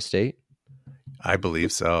to Iowa State? I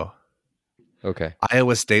believe so. Okay.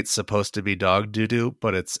 Iowa State's supposed to be dog doo-doo,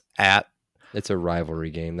 but it's at It's a rivalry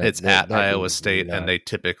game. at that Iowa game's State, not- and they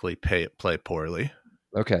typically play poorly.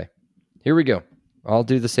 Okay. Here we go. I'll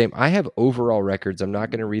do the same. I have overall records. I'm not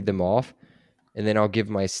going to read them off, and then I'll give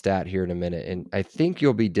my stat here in a minute. And I think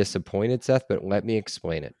you'll be disappointed, Seth, but let me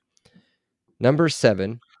explain it. Number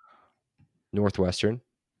 7, Northwestern.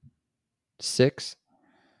 6,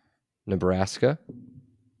 Nebraska.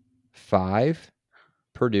 5,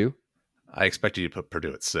 Purdue. I expect you to put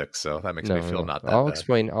Purdue at 6, so that makes me feel not that I'll bad.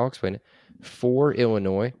 explain it. 4,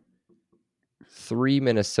 Illinois. 3,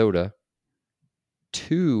 Minnesota.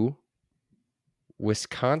 2,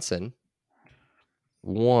 Wisconsin.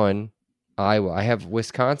 1, Iowa. I have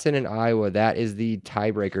Wisconsin and Iowa. That is the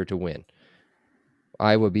tiebreaker to win.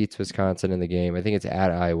 Iowa beats Wisconsin in the game. I think it's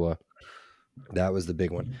at Iowa. That was the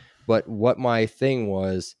big one. But what my thing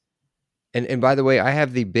was, and by the way, I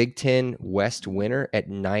have the Big Ten West winner at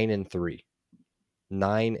 9-3.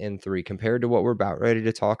 9-3 compared to what we're about ready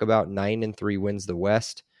to talk about. 9-3 wins the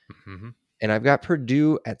West, and I've got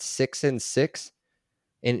Purdue at 6-6,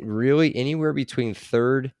 and really anywhere between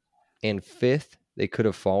 3rd and 5th they could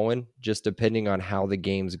have fallen, just depending on how the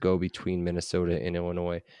games go between Minnesota and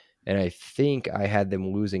Illinois. And I think I had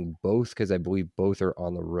them losing both because I believe both are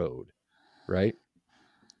on the road, right?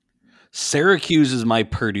 Syracuse is my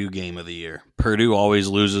Purdue game of the year. Purdue always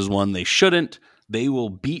loses one they shouldn't. They will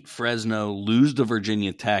beat Fresno, lose to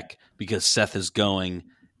Virginia Tech because Seth is going,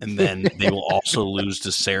 and then they will also lose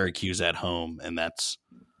to Syracuse at home, and that's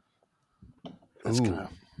gonna.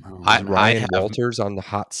 Is Ryan Walters on the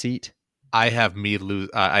hot seat? I have me lose.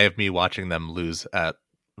 I have me watching them lose at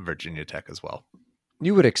Virginia Tech as well.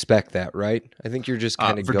 You would expect that, right? I think you're just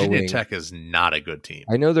kind of going. Virginia Tech is not a good team.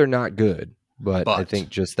 I know they're not good, but I think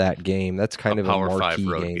just that game, that's kind of a Power 5 marquee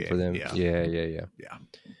road game for them. Yeah. Yeah.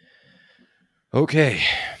 Okay,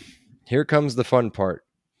 here comes the fun part.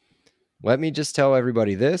 Let me just tell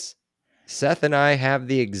everybody this. Seth and I have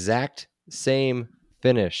the exact same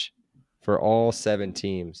finish for all 7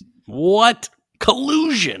 teams. What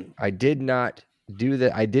collusion? I did not do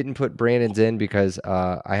that. I didn't put Brandon's in because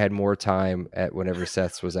I had more time at whenever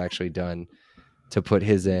Seth's was actually done to put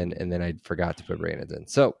his in, and then I forgot to put Brandon's in.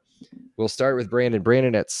 So we'll start with Brandon.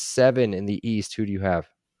 Brandon at 7 in the East. Who do you have?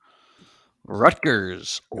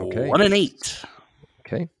 Rutgers, Okay. 1-8.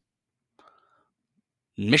 Okay.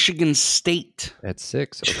 Michigan State, At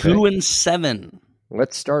 6. Okay. 2-7.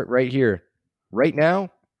 Let's start right here. Right now,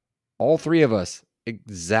 all 3 of us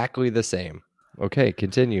exactly the same. Okay,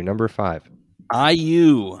 continue. Number 5.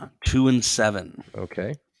 IU, 2-7.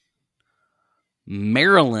 Okay.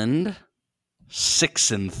 Maryland,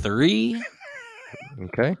 6-3.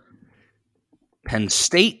 Okay. Penn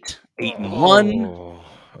State, 8-1. Oh,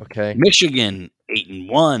 okay. Michigan,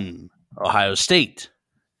 8-1. Ohio State,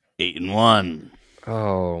 8-1.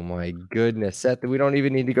 Oh my goodness, Seth, we don't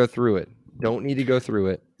even need to go through it. Don't need to go through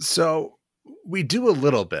it. So we do a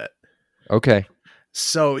little bit. Okay.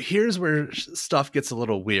 So here's where stuff gets a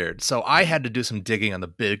little weird. So I had to do some digging on the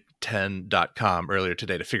Big10.com earlier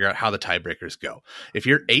today to figure out how the tiebreakers go. If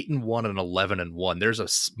you're 8-1 and 11-1, there's a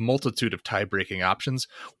multitude of tie-breaking options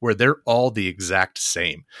where they're all the exact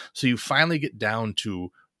same. So you finally get down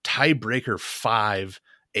to tiebreaker 5,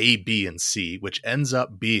 A, B, and C, which ends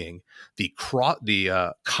up being the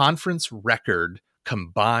conference record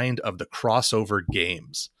combined of the crossover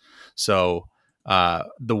games. So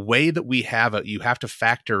the way that we have it, you have to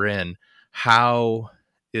factor in how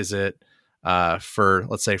is it for,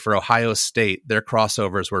 let's say, for Ohio State, their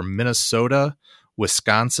crossovers were Minnesota,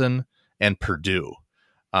 Wisconsin, and Purdue.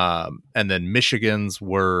 And then Michigan's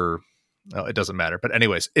were, it doesn't matter. But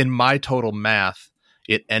anyways, in my total math,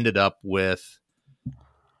 it ended up with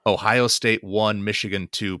Ohio State 1, Michigan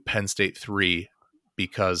 2, Penn State 3,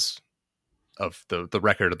 because of the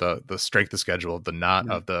record of the strength of schedule of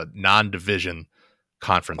the non-division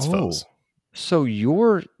conference foes. So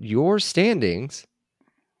your standings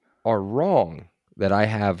are wrong that I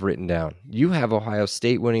have written down. You have Ohio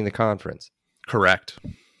State winning the conference. Correct.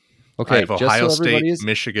 Okay, I have Ohio State,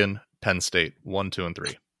 Michigan, Penn State 1, 2, and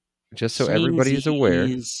 3. Just so everybody is aware.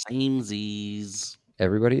 Samesies.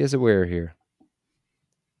 Everybody is aware here.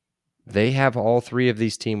 They have all three of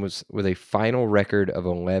these teams with a final record of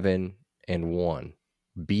 11-1,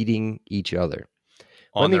 beating each other.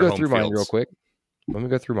 Let me go through mine real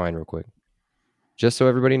quick. Just so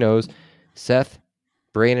everybody knows, Seth,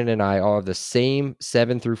 Brandon, and I all have the same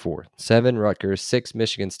 7-4. 7 Rutgers, 6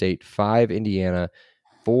 Michigan State, 5 Indiana,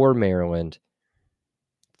 4 Maryland,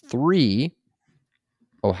 3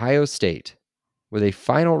 Ohio State, with a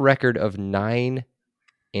final record of 9-3.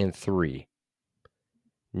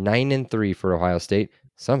 9-3 for Ohio State.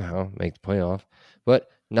 Somehow make the playoff. But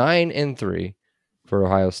 9-3 for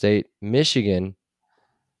Ohio State. Michigan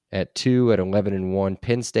at 2 at 11-1.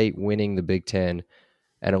 Penn State winning the Big Ten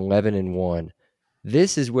at 11-1.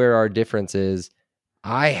 This is where our difference is.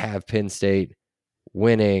 I have Penn State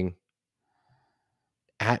winning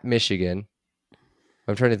at Michigan.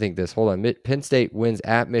 I'm trying to think this. Hold on. Penn State wins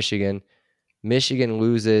at Michigan. Michigan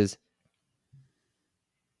loses.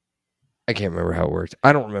 I can't remember how it worked.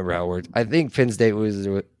 I don't remember how it worked. I think Penn State loses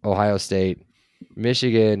with Ohio State. Penn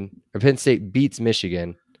State beats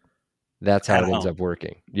Michigan. That's how it ends up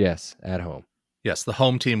working. Yes, at home. Yes, the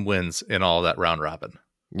home team wins in all that round robin.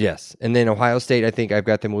 Yes. And then Ohio State, I think I've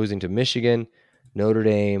got them losing to Michigan, Notre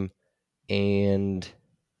Dame, and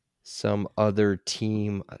some other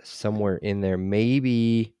team somewhere in there.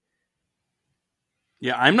 Maybe.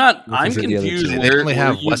 Yeah, I'm confused. They only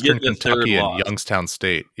have Western Kentucky and Youngstown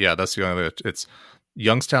State. Yeah, that's the only. It's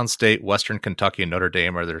Youngstown State, Western Kentucky, and Notre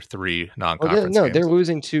Dame are their 3 non-conference games. They're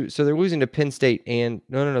losing to. So they're losing to Penn State and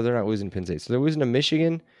no, they're not losing to Penn State. So they're losing to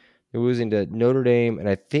Michigan. They're losing to Notre Dame, and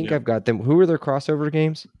I think I've got them. Who are their crossover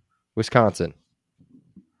games? Wisconsin.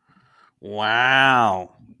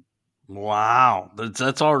 Wow.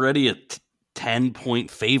 That's already a 10-point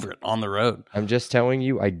favorite on the road. I'm just telling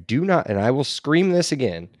you, I do not, and I will scream this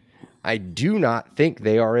again, I do not think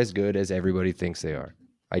they are as good as everybody thinks they are.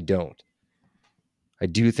 I don't. I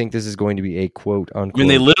do think this is going to be a quote unquote. I mean,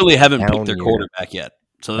 they literally haven't picked their quarterback yet.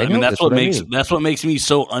 So that's what makes me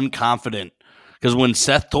so unconfident. Because when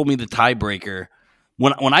Seth told me the tiebreaker,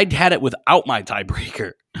 when I had it without my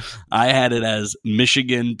tiebreaker, I had it as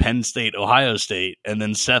Michigan, Penn State, Ohio State, and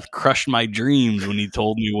then Seth crushed my dreams when he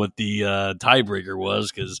told me what the tiebreaker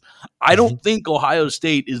was, because I don't think Ohio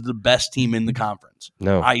State is the best team in the conference.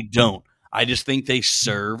 No. I don't. I just think they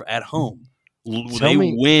serve at home. They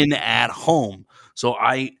win at home. So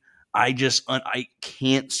I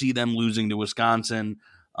can't see them losing to Wisconsin.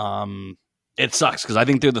 It sucks because I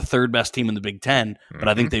think they're the 3rd best team in the Big Ten, but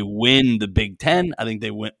I think they win the Big Ten. I think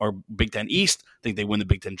they win, or Big Ten East. I think they win the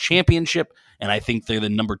Big Ten championship, and I think they're the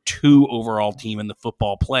number 2 overall team in the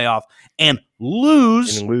football playoff and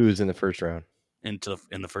lose in the first round. In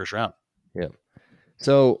the first round. Yeah.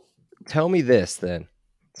 So tell me this then.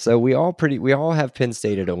 So we all have Penn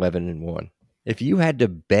State at 11-1. If you had to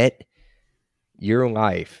bet your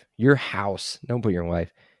life, your house, don't put your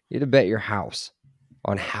life, you had to bet your house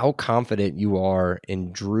on how confident you are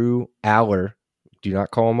in Drew Aller, do not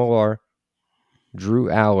call him Alar, Drew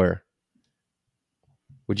Aller,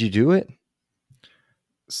 would you do it?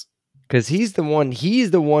 Because he's the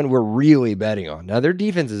one we're really betting on. Now, their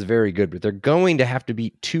defense is very good, but they're going to have to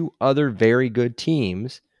beat 2 other very good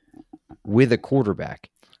teams with a quarterback.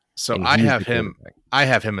 So I have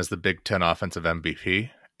him as the Big Ten offensive MVP,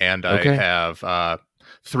 and I have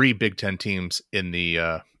 3 Big Ten teams in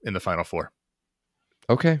the Final Four.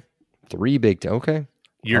 Okay. 3 Big Ten. Okay.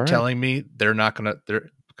 You're All right. telling me they're not going to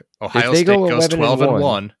 – Ohio they State go goes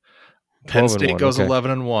 12-1. Penn 12-1, State goes okay.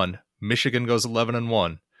 11-1. Michigan goes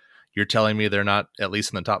 11-1. You're telling me they're not at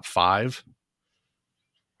least in the top 5?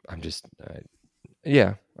 I'm just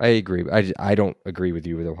yeah, I agree. I don't agree with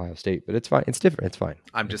you with Ohio State, but it's fine. It's different. It's fine.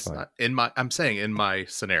 It's fine. I'm saying in my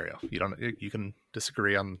scenario. You can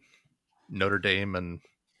disagree on Notre Dame and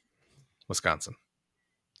Wisconsin.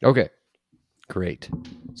 Okay. Great.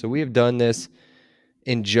 So we have done this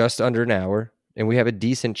in just under an hour, and we have a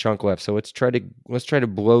decent chunk left. So let's try to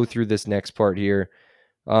blow through this next part here.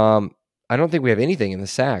 I don't think we have anything in the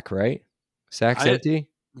sack, right? Sack's empty?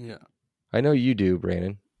 Yeah. I know you do,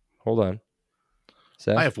 Brandon. Hold on.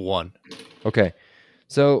 Seth? I have 1. Okay.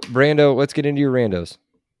 So, Brando, let's get into your randos.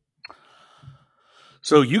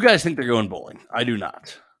 So you guys think they're going bowling. I do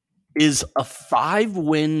not. Is a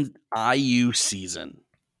 5-win IU season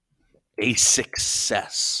a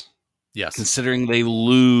success? Yes. Considering they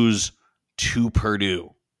lose to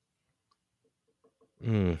Purdue.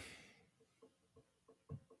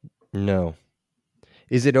 No.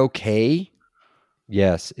 Is it okay?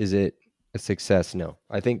 Yes. Is it a success? No.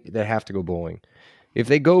 I think they have to go bowling. If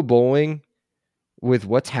they go bowling with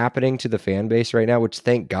what's happening to the fan base right now, which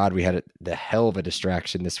thank God we had the hell of a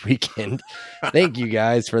distraction this weekend. Thank you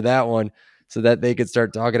guys for that one, so that they could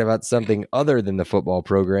start talking about something other than the football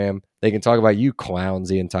program. They can talk about you clowns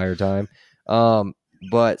the entire time.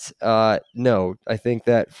 But no, I think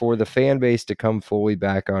that for the fan base to come fully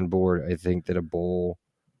back on board, I think that a bowl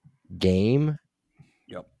game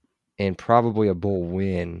and probably a bowl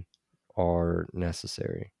win are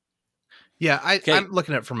necessary. Yeah, I'm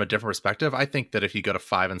looking at it from a different perspective. I think that if you go to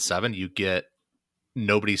 5-7, you get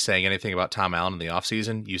nobody saying anything about Tom Allen in the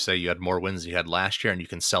offseason. You say you had more wins than you had last year, and you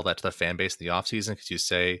can sell that to the fan base in the offseason because you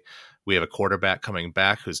say we have a quarterback coming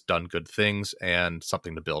back who's done good things and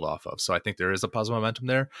something to build off of. So I think there is a positive momentum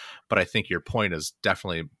there, but I think your point is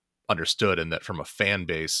definitely understood in that from a fan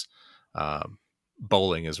base,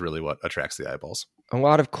 bowling is really what attracts the eyeballs. A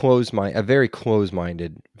lot of a very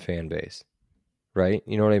close-minded fan base, right?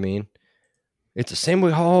 You know what I mean? It's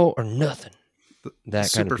Assembly Hall or nothing. That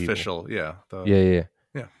kind of superficial, yeah. Yeah.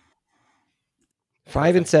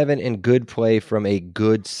 5-7 and good play from a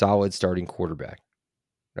good, solid starting quarterback.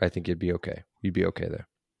 I think you'd be okay. You'd be okay there.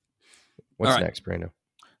 What's next, Brando?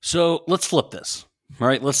 So let's flip this. All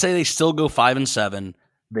right. Let's say they still go 5-7.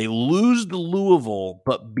 They lose to Louisville,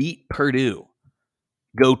 but beat Purdue.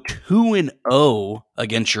 Go 2-0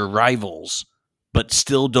 against your rivals, but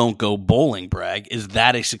still don't go bowling, Bragg. Is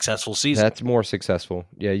that a successful season? That's more successful.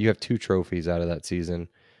 Yeah, you have 2 trophies out of that season.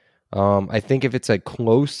 I think if it's a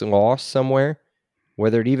close loss somewhere,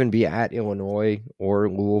 whether it even be at Illinois or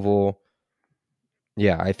Louisville,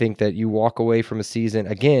 yeah, I think that you walk away from a season.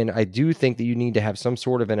 Again, I do think that you need to have some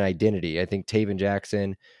sort of an identity. I think Taven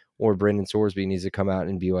Jackson or Brendan Sorsby needs to come out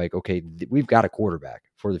and be like, okay, we've got a quarterback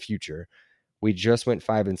for the future. We just went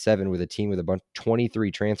 5-7 with a team with a bunch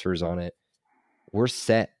 23 transfers on it. We're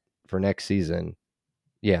set for next season.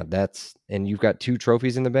 Yeah, and you've got 2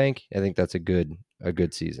 trophies in the bank. I think that's a good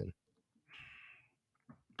season.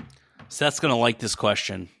 Seth's going to like this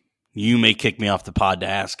question. You may kick me off the pod to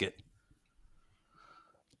ask it.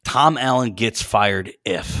 Tom Allen gets fired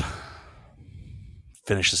if.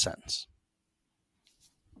 Finish the sentence.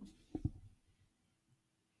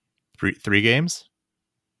 3 games?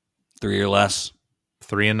 3 or less.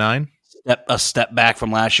 3-9? A step back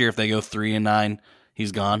from last year. If they go 3-9,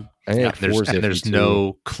 he's gone. I think there's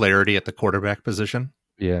no clarity at the quarterback position.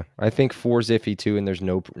 Yeah, I think 4's iffy too, and there's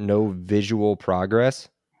no visual progress.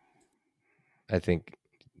 I think,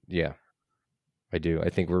 yeah, I do. I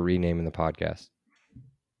think we're renaming the podcast.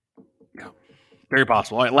 Yeah, very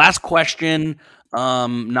possible. All right, last question,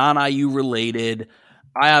 non-IU related.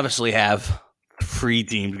 I obviously have 3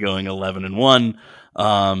 teams going 11-1.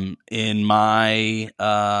 In my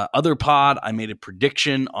other pod, I made a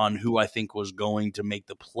prediction on who I think was going to make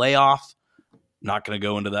the playoff. Not going to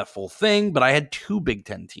go into that full thing, but I had 2 Big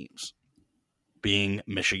Ten teams, being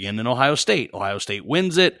Michigan and Ohio State. Ohio State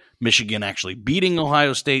wins it. Michigan actually beating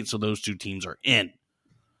Ohio State, so those 2 teams are in.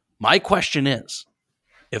 My question is,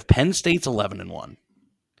 if Penn State's 11-1,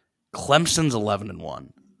 Clemson's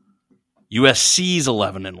 11-1, USC's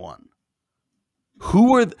 11-1,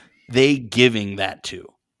 who are they giving that to?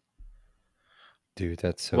 Dude,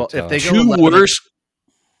 that's so tough. If they go 2 worse.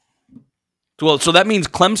 Well, so that means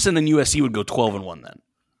Clemson and USC would go 12-1 then.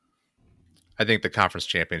 I think the conference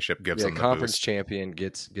championship gives them the conference boost. champion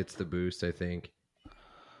gets the boost, I think.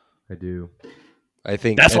 I do. I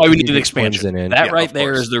think that's why we need an expansion. In. That right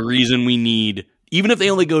there is the reason we need even if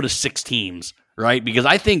they only go to 6 teams, right? Because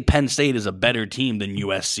I think Penn State is a better team than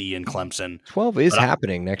USC and Clemson. 12 is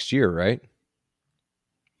happening next year, right?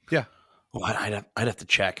 Yeah. Well, I'd have to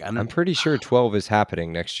check. I'm pretty sure 12 is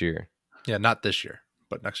happening next year. Yeah, not this year,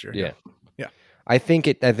 but next year. Yeah. Yeah. I think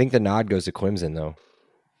the nod goes to Clemson though.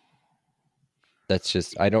 That's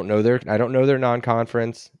just I don't know their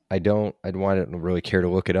non-conference. I'd want to really care to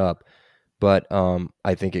look it up. But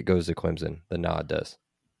I think it goes to Clemson. The nod does.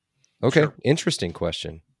 Okay, sure. Interesting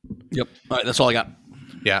question. Yep. All right, that's all I got.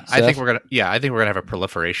 Yeah, Seth? I think we're gonna have a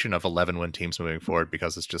proliferation of 11-win teams moving forward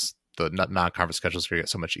because it's just the non-conference schedules are gonna get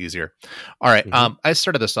so much easier. All right, I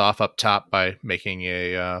started this off up top by making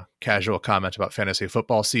a casual comment about fantasy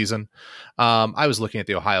football season. I was looking at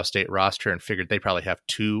the Ohio State roster and figured they probably have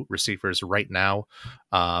 2 receivers right now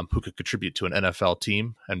who could contribute to an NFL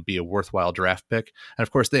team and be a worthwhile draft pick. And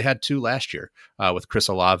of course, they had 2 last year with Chris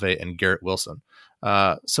Olave and Garrett Wilson.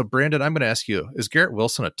 So Brandon, I'm going to ask you, is Garrett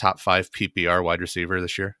Wilson a top 5 PPR wide receiver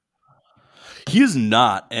this year? He is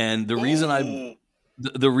not. And the reason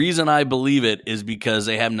I believe it is because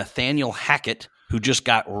they have Nathaniel Hackett, who just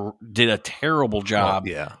did a terrible job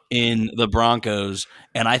in the Broncos.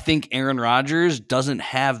 And I think Aaron Rodgers doesn't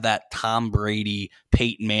have that Tom Brady,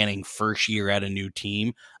 Peyton Manning first year at a new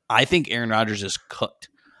team. I think Aaron Rodgers is cooked.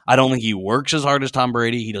 I don't think he works as hard as Tom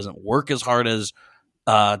Brady. He doesn't work as hard as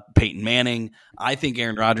Peyton Manning. I think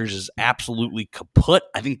Aaron Rodgers is absolutely kaput.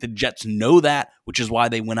 I think the Jets know that, which is why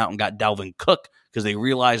they went out and got Dalvin Cook, because they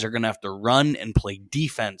realize they're going to have to run and play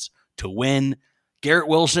defense to win. Garrett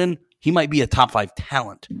Wilson, he might be a top 5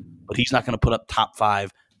 talent, but he's not going to put up top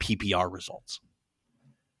 5 PPR results.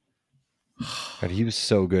 But he was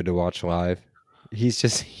so good to watch live. He's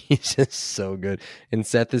just so good. And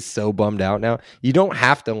Seth is so bummed out now. You don't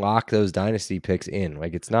have to lock those dynasty picks in.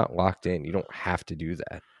 Like, it's not locked in. You don't have to do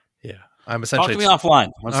that. Yeah. I'm essentially talk to me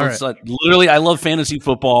offline. Literally, I love fantasy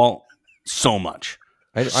football so much.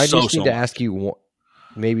 I just need to ask you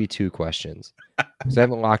maybe 2 questions. Because I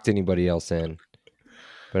haven't locked anybody else in.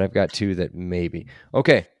 But I've got 2 that maybe.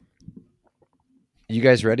 Okay. You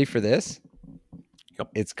guys ready for this? Yep.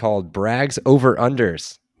 It's called Bragg's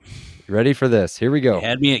Over-Unders. Ready for this? Here we go. You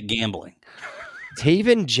had me at gambling.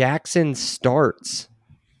 Taven Jackson starts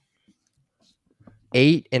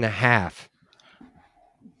 8.5.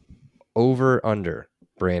 Over under.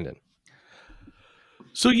 Brandon.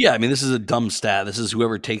 So yeah, I mean, this is a dumb stat. This is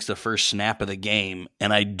whoever takes the first snap of the game,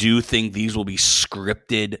 and I do think these will be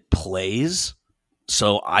scripted plays.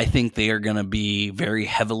 So I think they are going to be very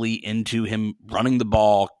heavily into him running the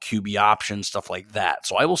ball, QB options, stuff like that.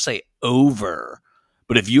 So I will say over.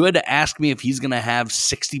 But if you had to ask me if he's going to have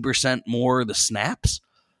 60% more of the snaps,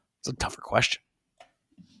 it's a tougher question.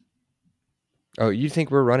 Oh, you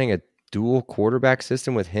think we're running a dual quarterback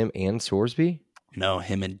system with him and Sorsby? No,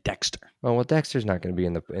 him and Dexter. Oh, well, Dexter's not going to be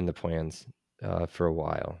in the plans for a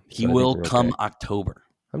while. So he will come October.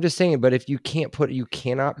 I'm just saying, but if you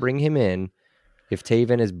cannot bring him in. If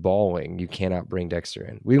Taven is balling, you cannot bring Dexter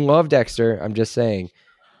in. We love Dexter. I'm just saying,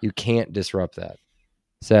 you can't disrupt that.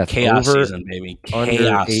 Seth, chaos over, season, baby. Under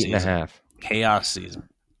Chaos 8.5. Chaos season.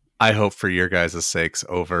 I hope for your guys' sakes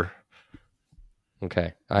over.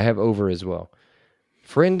 Okay, I have over as well.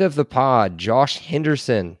 Friend of the pod, Josh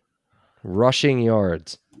Henderson, rushing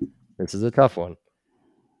yards. This is a tough one.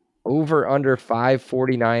 Over under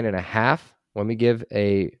 549.5. Let me give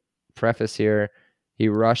a preface here. He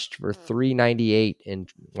rushed for 398 in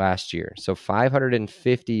last year. So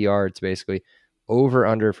 550 yards basically. Over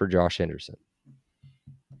under for Josh Henderson.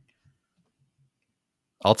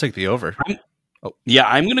 I'll take the over. I'm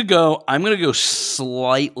gonna go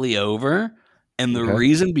slightly over. And the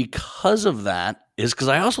reason because of that is because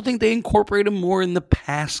I also think they incorporate him more in the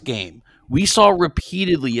pass game. We saw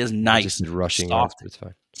repeatedly as nice, just rushing soft, it's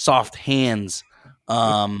fine. Soft hands.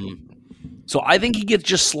 So I think he gets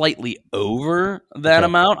just slightly over that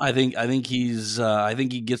amount. I think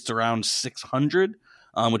he gets around 600,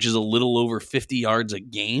 which is a little over 50 yards a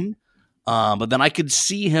game. But then I could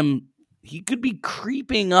see him. He could be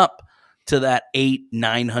creeping up to that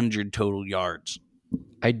 800-900 total yards.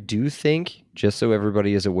 I do think, just so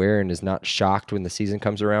everybody is aware and is not shocked when the season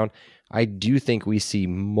comes around, I do think we see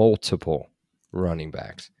multiple running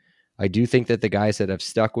backs. I do think that the guys that have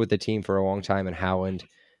stuck with the team for a long time and Howland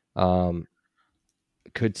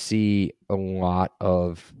could see a lot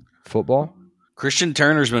of football. Christian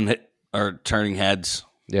Turner's been turning heads.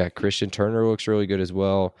 Yeah, Christian Turner looks really good as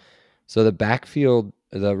well. So the backfield,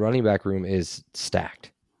 the running back room is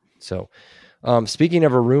stacked. So speaking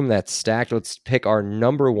of a room that's stacked, let's pick our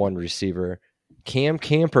number 1 receiver, Cam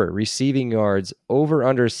Camper, receiving yards over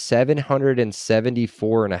under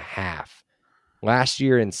 774.5. Last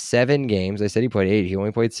year in 7 games, I said he played 8. He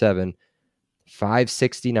only played 7.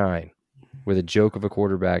 569 with a joke of a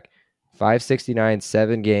quarterback. 569,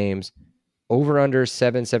 7 games. Over under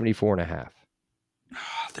 774.5.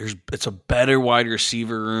 It's a better wide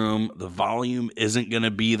receiver room. The volume isn't going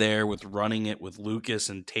to be there with running it with Lucas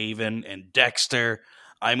and Taven and Dexter.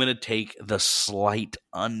 I'm going to take the slight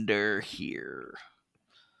under here.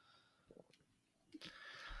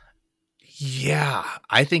 Yeah,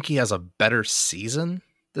 I think he has a better season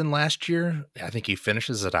than last year. I think he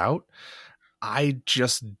finishes it out. I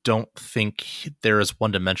just don't think there is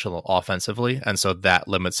one-dimensional offensively, and so that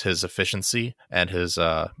limits his efficiency and his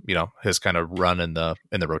his kind of run in the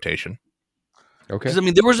rotation. Okay. Because, I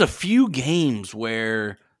mean, there was a few games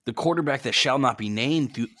where the quarterback that shall not be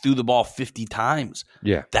named threw the ball 50 times.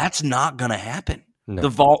 Yeah. That's not going to happen. No.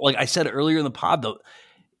 Like I said earlier in the pod, though,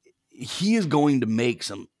 he is going to make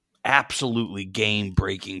some absolutely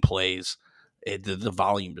game-breaking plays. The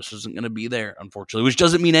volume just isn't going to be there, unfortunately, which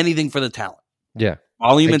doesn't mean anything for the talent. Yeah.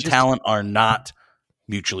 Volume and talent are not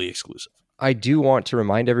mutually exclusive. I do want to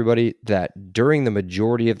remind everybody that during the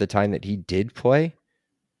majority of the time that he did play,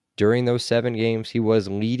 during those 7 games, he was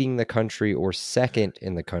leading the country or second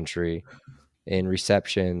in the country in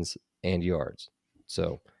receptions and yards.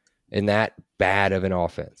 So, in that bad of an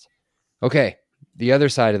offense. Okay, the other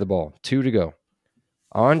side of the ball, 2 to go.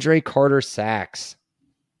 Andre Carter sacks.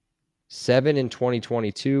 7 in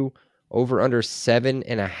 2022, over under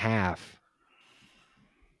 7.5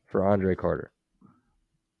 for Andre Carter.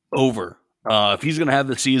 Over. If he's going to have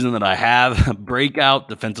the season that I have, breakout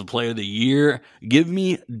defensive player of the year, give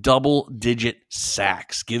me double-digit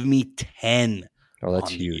sacks. Give me 10. Oh,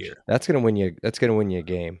 that's huge. That's going to win you. That's going to win you a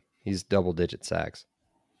game. He's double-digit sacks.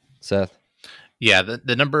 Seth? Yeah,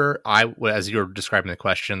 the number as you were describing the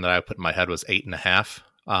question that I put in my head was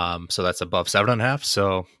 8.5. So that's above 7.5.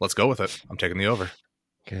 So let's go with it. I'm taking the over.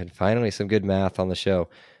 Good. Finally, some good math on the show.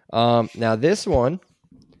 Now this one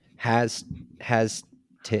has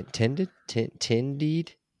tended to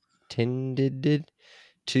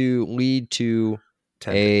lead to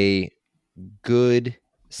a good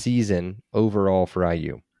season overall for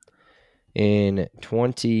IU. In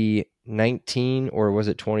 2019, or was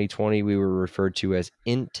it 2020, we were referred to as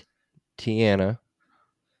Int-Tiana,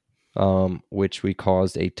 which we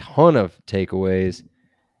caused a ton of takeaways.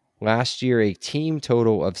 Last year, a team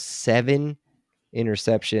total of 7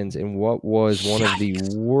 interceptions in what was one of the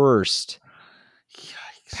worst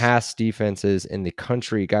pass defenses in the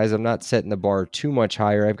country. Guys, I'm not setting the bar too much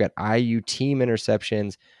higher. I've got IU team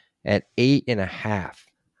interceptions at 8.5.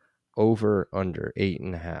 Over, under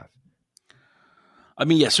 8.5. I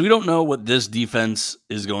mean, yes, we don't know what this defense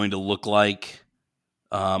is going to look like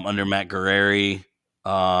under Matt Guerrieri.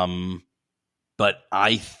 But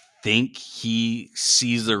I think he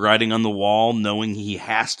sees the writing on the wall, knowing he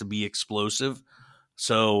has to be explosive.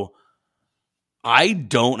 So I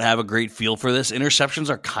don't have a great feel for this. Interceptions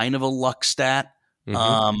are kind of a luck stat.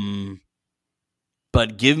 Mm-hmm.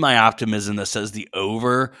 But give my optimism that says the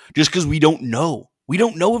over, just because we don't know. We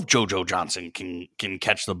don't know if JoJo Johnson can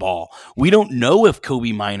catch the ball. We don't know if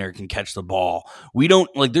Kobe Minor can catch the ball. We don't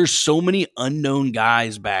there's so many unknown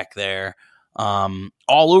guys back there all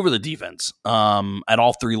over the defense at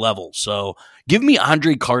all 3 levels. So give me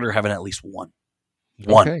Andre Carter having at least one.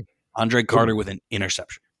 Okay. Andre Carter with an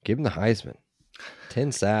interception. Give him the Heisman.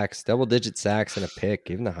 10 sacks, double-digit sacks, and a pick.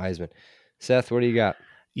 Give him the Heisman. Seth, what do you got?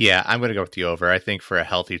 Yeah, I'm going to go with the over. I think for a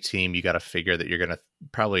healthy team, you got to figure that you're going to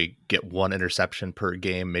probably get 1 interception per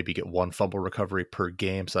game, maybe get 1 fumble recovery per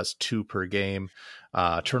game. So that's 2 per game.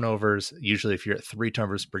 Turnovers, usually if you're at 3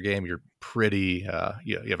 turnovers per game, you're pretty,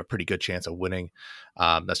 you have a pretty good chance of winning.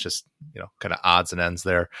 That's just, kind of odds and ends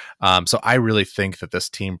there. So I really think that this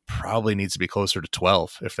team probably needs to be closer to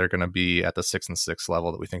 12 if they're going to be at the 6-6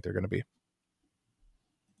 level that we think they're going to be.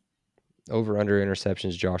 Over, under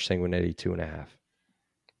interceptions, Josh Sanguinetti, 2.5.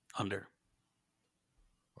 Under.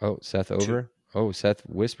 Oh, Seth over? 2. Oh, Seth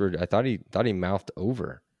whispered. I thought he mouthed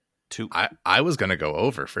over. 2. I was going to go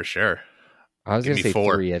over for sure. I was going to say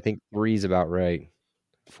 4. 3. I think 3 is about right.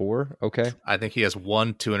 4? Okay. I think he has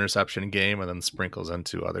 1 2 interception game and then sprinkles in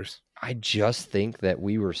 2 others. I just think that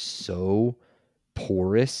we were so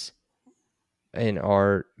porous in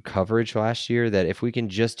our coverage last year that if we can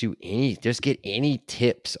just get any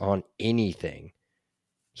tips on anything,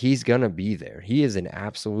 he's going to be there. He is an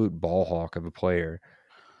absolute ball hawk of a player,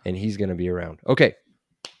 and he's going to be around. Okay,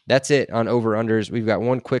 that's it on over-unders. We've got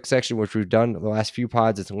one quick section, which we've done the last few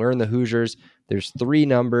pods. It's Learn the Hoosiers. There's 3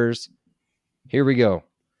 numbers. Here we go.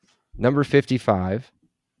 Number 55,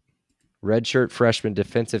 redshirt freshman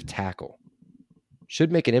defensive tackle.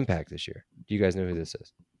 Should make an impact this year. Do you guys know who this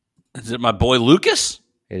is? Is it my boy Lucas?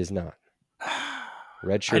 It is not.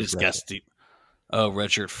 Redshirt. I just guessed.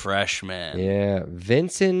 Redshirt freshman. Yeah,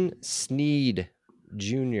 Vincent Sneed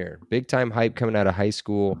Jr. Big time hype coming out of high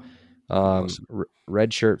school.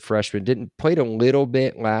 Redshirt freshman. Played a little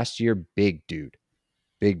bit last year. Big dude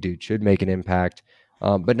should make an impact,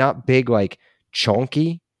 but not big like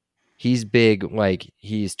chunky. He's big, like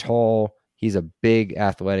he's tall. He's a big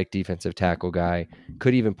athletic defensive tackle guy.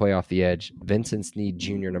 Could even play off the edge. Vincent Sneed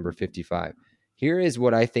Jr., number 55. Here is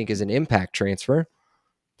what I think is an impact transfer.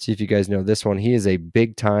 See if you guys know this one. He is a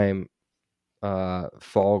big time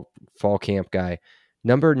fall camp guy.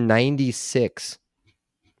 Number 96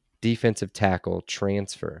 defensive tackle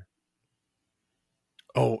transfer.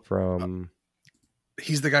 Oh, from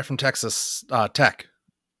he's the guy from Texas Tech.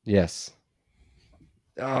 Yes.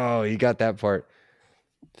 Oh, you got that part.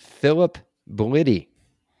 Philip Bliddy.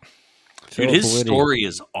 Dude, his story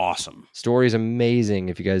is awesome. Story is amazing.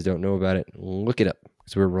 If you guys don't know about it, look it up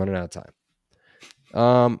because we're running out of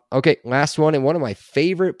time. Okay, last one, and one of my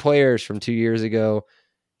favorite players from 2 years ago,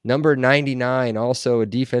 number 99, also a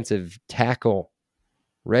defensive tackle,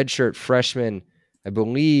 redshirt freshman. I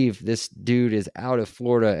believe this dude is out of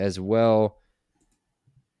Florida as well.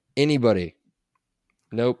 Anybody?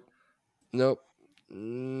 Nope.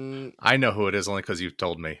 I know who it is only because you've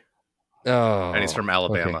told me. Oh, and he's from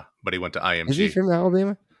Alabama, okay. But he went to IMG. Is he from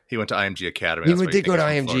Alabama? He went to IMG Academy. He did go to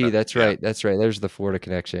IMG. That's right. That's right. There's the Florida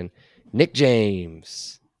connection. Nick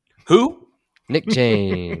James. Who? Nick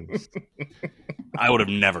James. I would have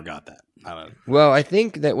never got that. Well, I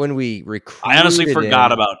think that when we recruited I honestly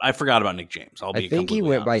forgot about Nick James. I think he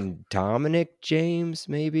went by Dominic James,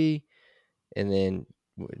 maybe, and then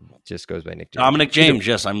just goes by Nick James. Dominic James,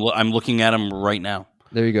 yes. I'm looking at him right now.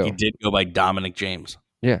 There you go. He did go by Dominic James.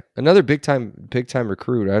 Yeah, another big time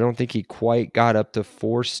recruit. I don't think he quite got up to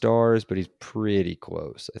 4 stars, but he's pretty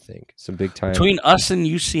close. I think some big time between us and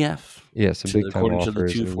UCF. Yeah, some big time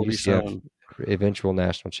offers. To the 247. Eventual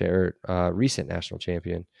recent national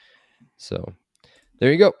champion. So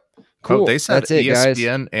there you go. Cool. Oh, they said that's it,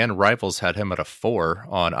 ESPN guys. And Rivals had him at a 4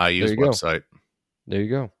 on IU's website. There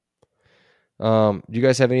you go. Do you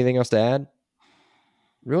guys have anything else to add?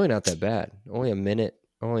 Really not that bad. Only a minute.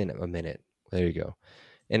 There you go.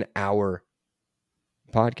 An hour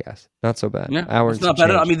podcast. Not so bad. Yeah, hour. It's not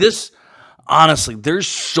bad. I mean, honestly, there's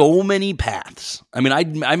so many paths. I mean,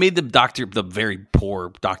 I made the very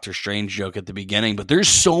poor Doctor Strange joke at the beginning, but there's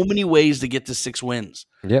so many ways to get to 6 wins.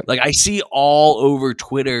 Yep. Like I see all over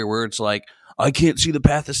Twitter where it's like, I can't see the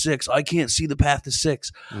path to 6. I can't see the path to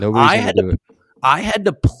 6. I had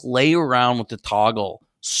to play around with the toggle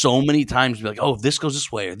so many times to be like, oh, this goes this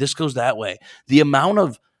way or this goes that way. The amount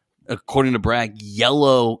of, according to Bragg,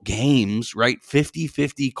 yellow games, right?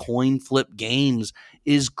 50-50 coin flip games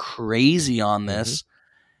is crazy on this.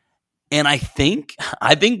 Mm-hmm. And I think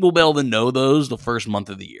we'll be able to know those the first month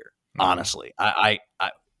of the year. Honestly,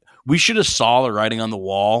 we should have saw the writing on the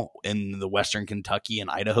wall in the Western Kentucky and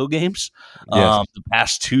Idaho games the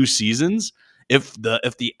past 2 seasons. If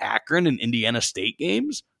the Akron and Indiana State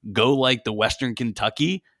games go like the Western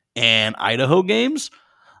Kentucky and Idaho games,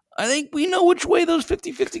 I think we know which way those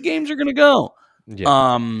 50-50 games are going to go.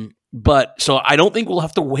 Yeah. But so I don't think we'll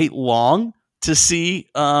have to wait long to see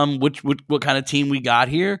what kind of team we got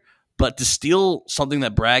here. But to steal something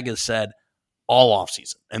that Bragg has said all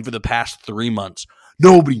offseason and for the past 3 months,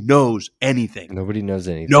 nobody knows anything. Nobody knows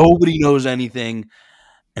anything.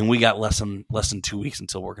 And we got less than 2 weeks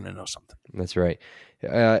until we're going to know something. That's right.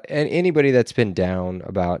 And anybody that's been down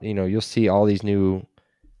about, you'll see all these new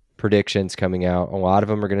predictions coming out. A lot of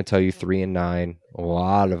them are going to tell you 3-9. A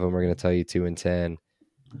lot of them are going to tell you 2-10.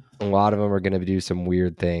 A lot of them are going to do some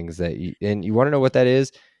weird things and you want to know what that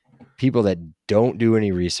is? People that don't do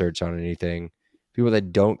any research on anything, people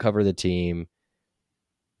that don't cover the team.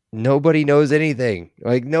 Nobody knows anything.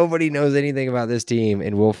 Like nobody knows anything about this team,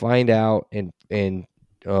 and we'll find out in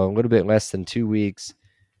a little bit less than 2 weeks,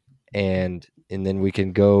 and then we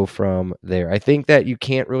can go from there. I think that you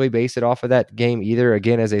can't really base it off of that game either.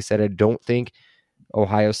 Again, as I said, I don't think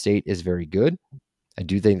Ohio State is very good. I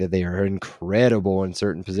do think that they are incredible in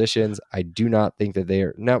certain positions. I do not think that they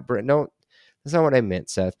are. No, that's not what I meant,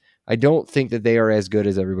 Seth. I don't think that they are as good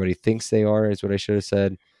as everybody thinks they are, is what I should have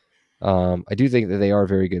said. I do think that they are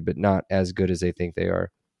very good, but not as good as they think they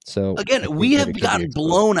are. So again, we have gotten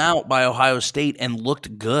blown out by Ohio State and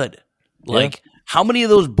looked good. Like how many of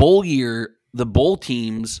those the bowl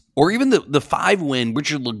teams, or even the 5-win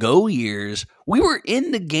Richard Legault years, we were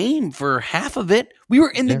in the game for half of it. We were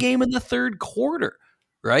in the game in the third quarter,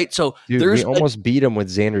 right? So we almost beat them with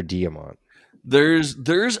Xander Diamont. There's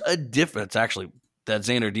a difference. Actually, that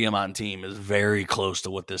Xander Diamant team is very close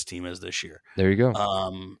to what this team is this year. There you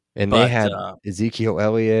go. And they had Ezekiel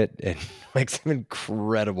Elliott and like some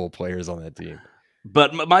incredible players on that team.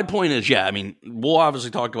 But my point is, yeah, I mean, we'll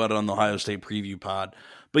obviously talk about it on the Ohio State preview pod.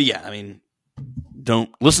 But yeah, I mean,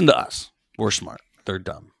 don't listen to us. We're smart. They're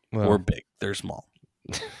dumb. Well, we're big. They're small.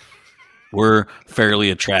 We're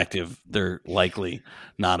fairly attractive. They're likely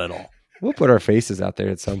not at all. We'll put our faces out there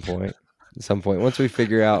at some point. Once we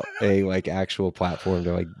figure out a like actual platform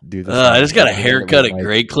to like do this. I just got a haircut at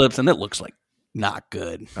Great Clips, and it looks like not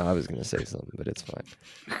good. I was gonna say something, but it's fine.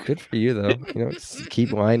 Good for you though. You know, just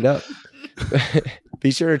keep lined up.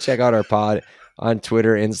 Be sure to check out our pod on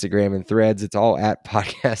Twitter, Instagram, and Threads. It's all at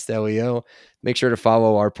Podcast LEO. Make sure to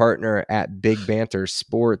follow our partner at Big Banter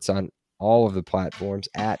Sports on all of the platforms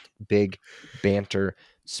at Big Banter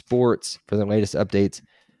Sports for the latest updates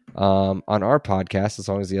on our podcast, as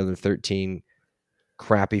long as the other 13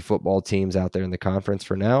 crappy football teams out there in the conference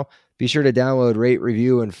for now. Be sure to download, rate,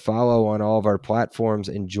 review, and follow on all of our platforms.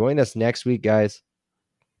 And join us next week, guys,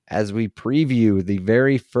 as we preview the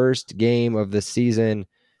very first game of the season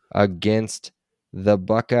against the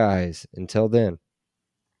Buckeyes. Until then,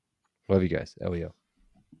 love you guys. Elio.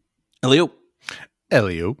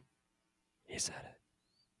 He said it.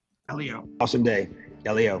 Elio. Awesome day.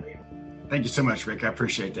 Elio. Thank you so much, Rick. I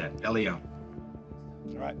appreciate that. Elio.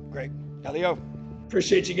 All right, great. Elio.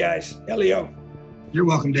 Appreciate you guys. Elio. You're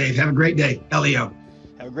welcome, Dave. Have a great day. Elio.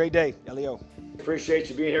 Have a great day. Elio. Appreciate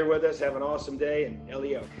you being here with us. Have an awesome day. And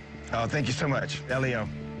Elio. Oh, thank you so much. Elio.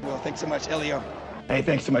 Well, thanks so much, Elio. Hey,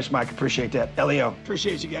 thanks so much, Mike. Appreciate that. Elio.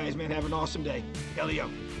 Appreciate you guys, man. Have an awesome day. Elio.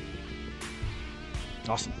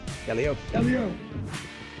 Awesome. Elio. Elio.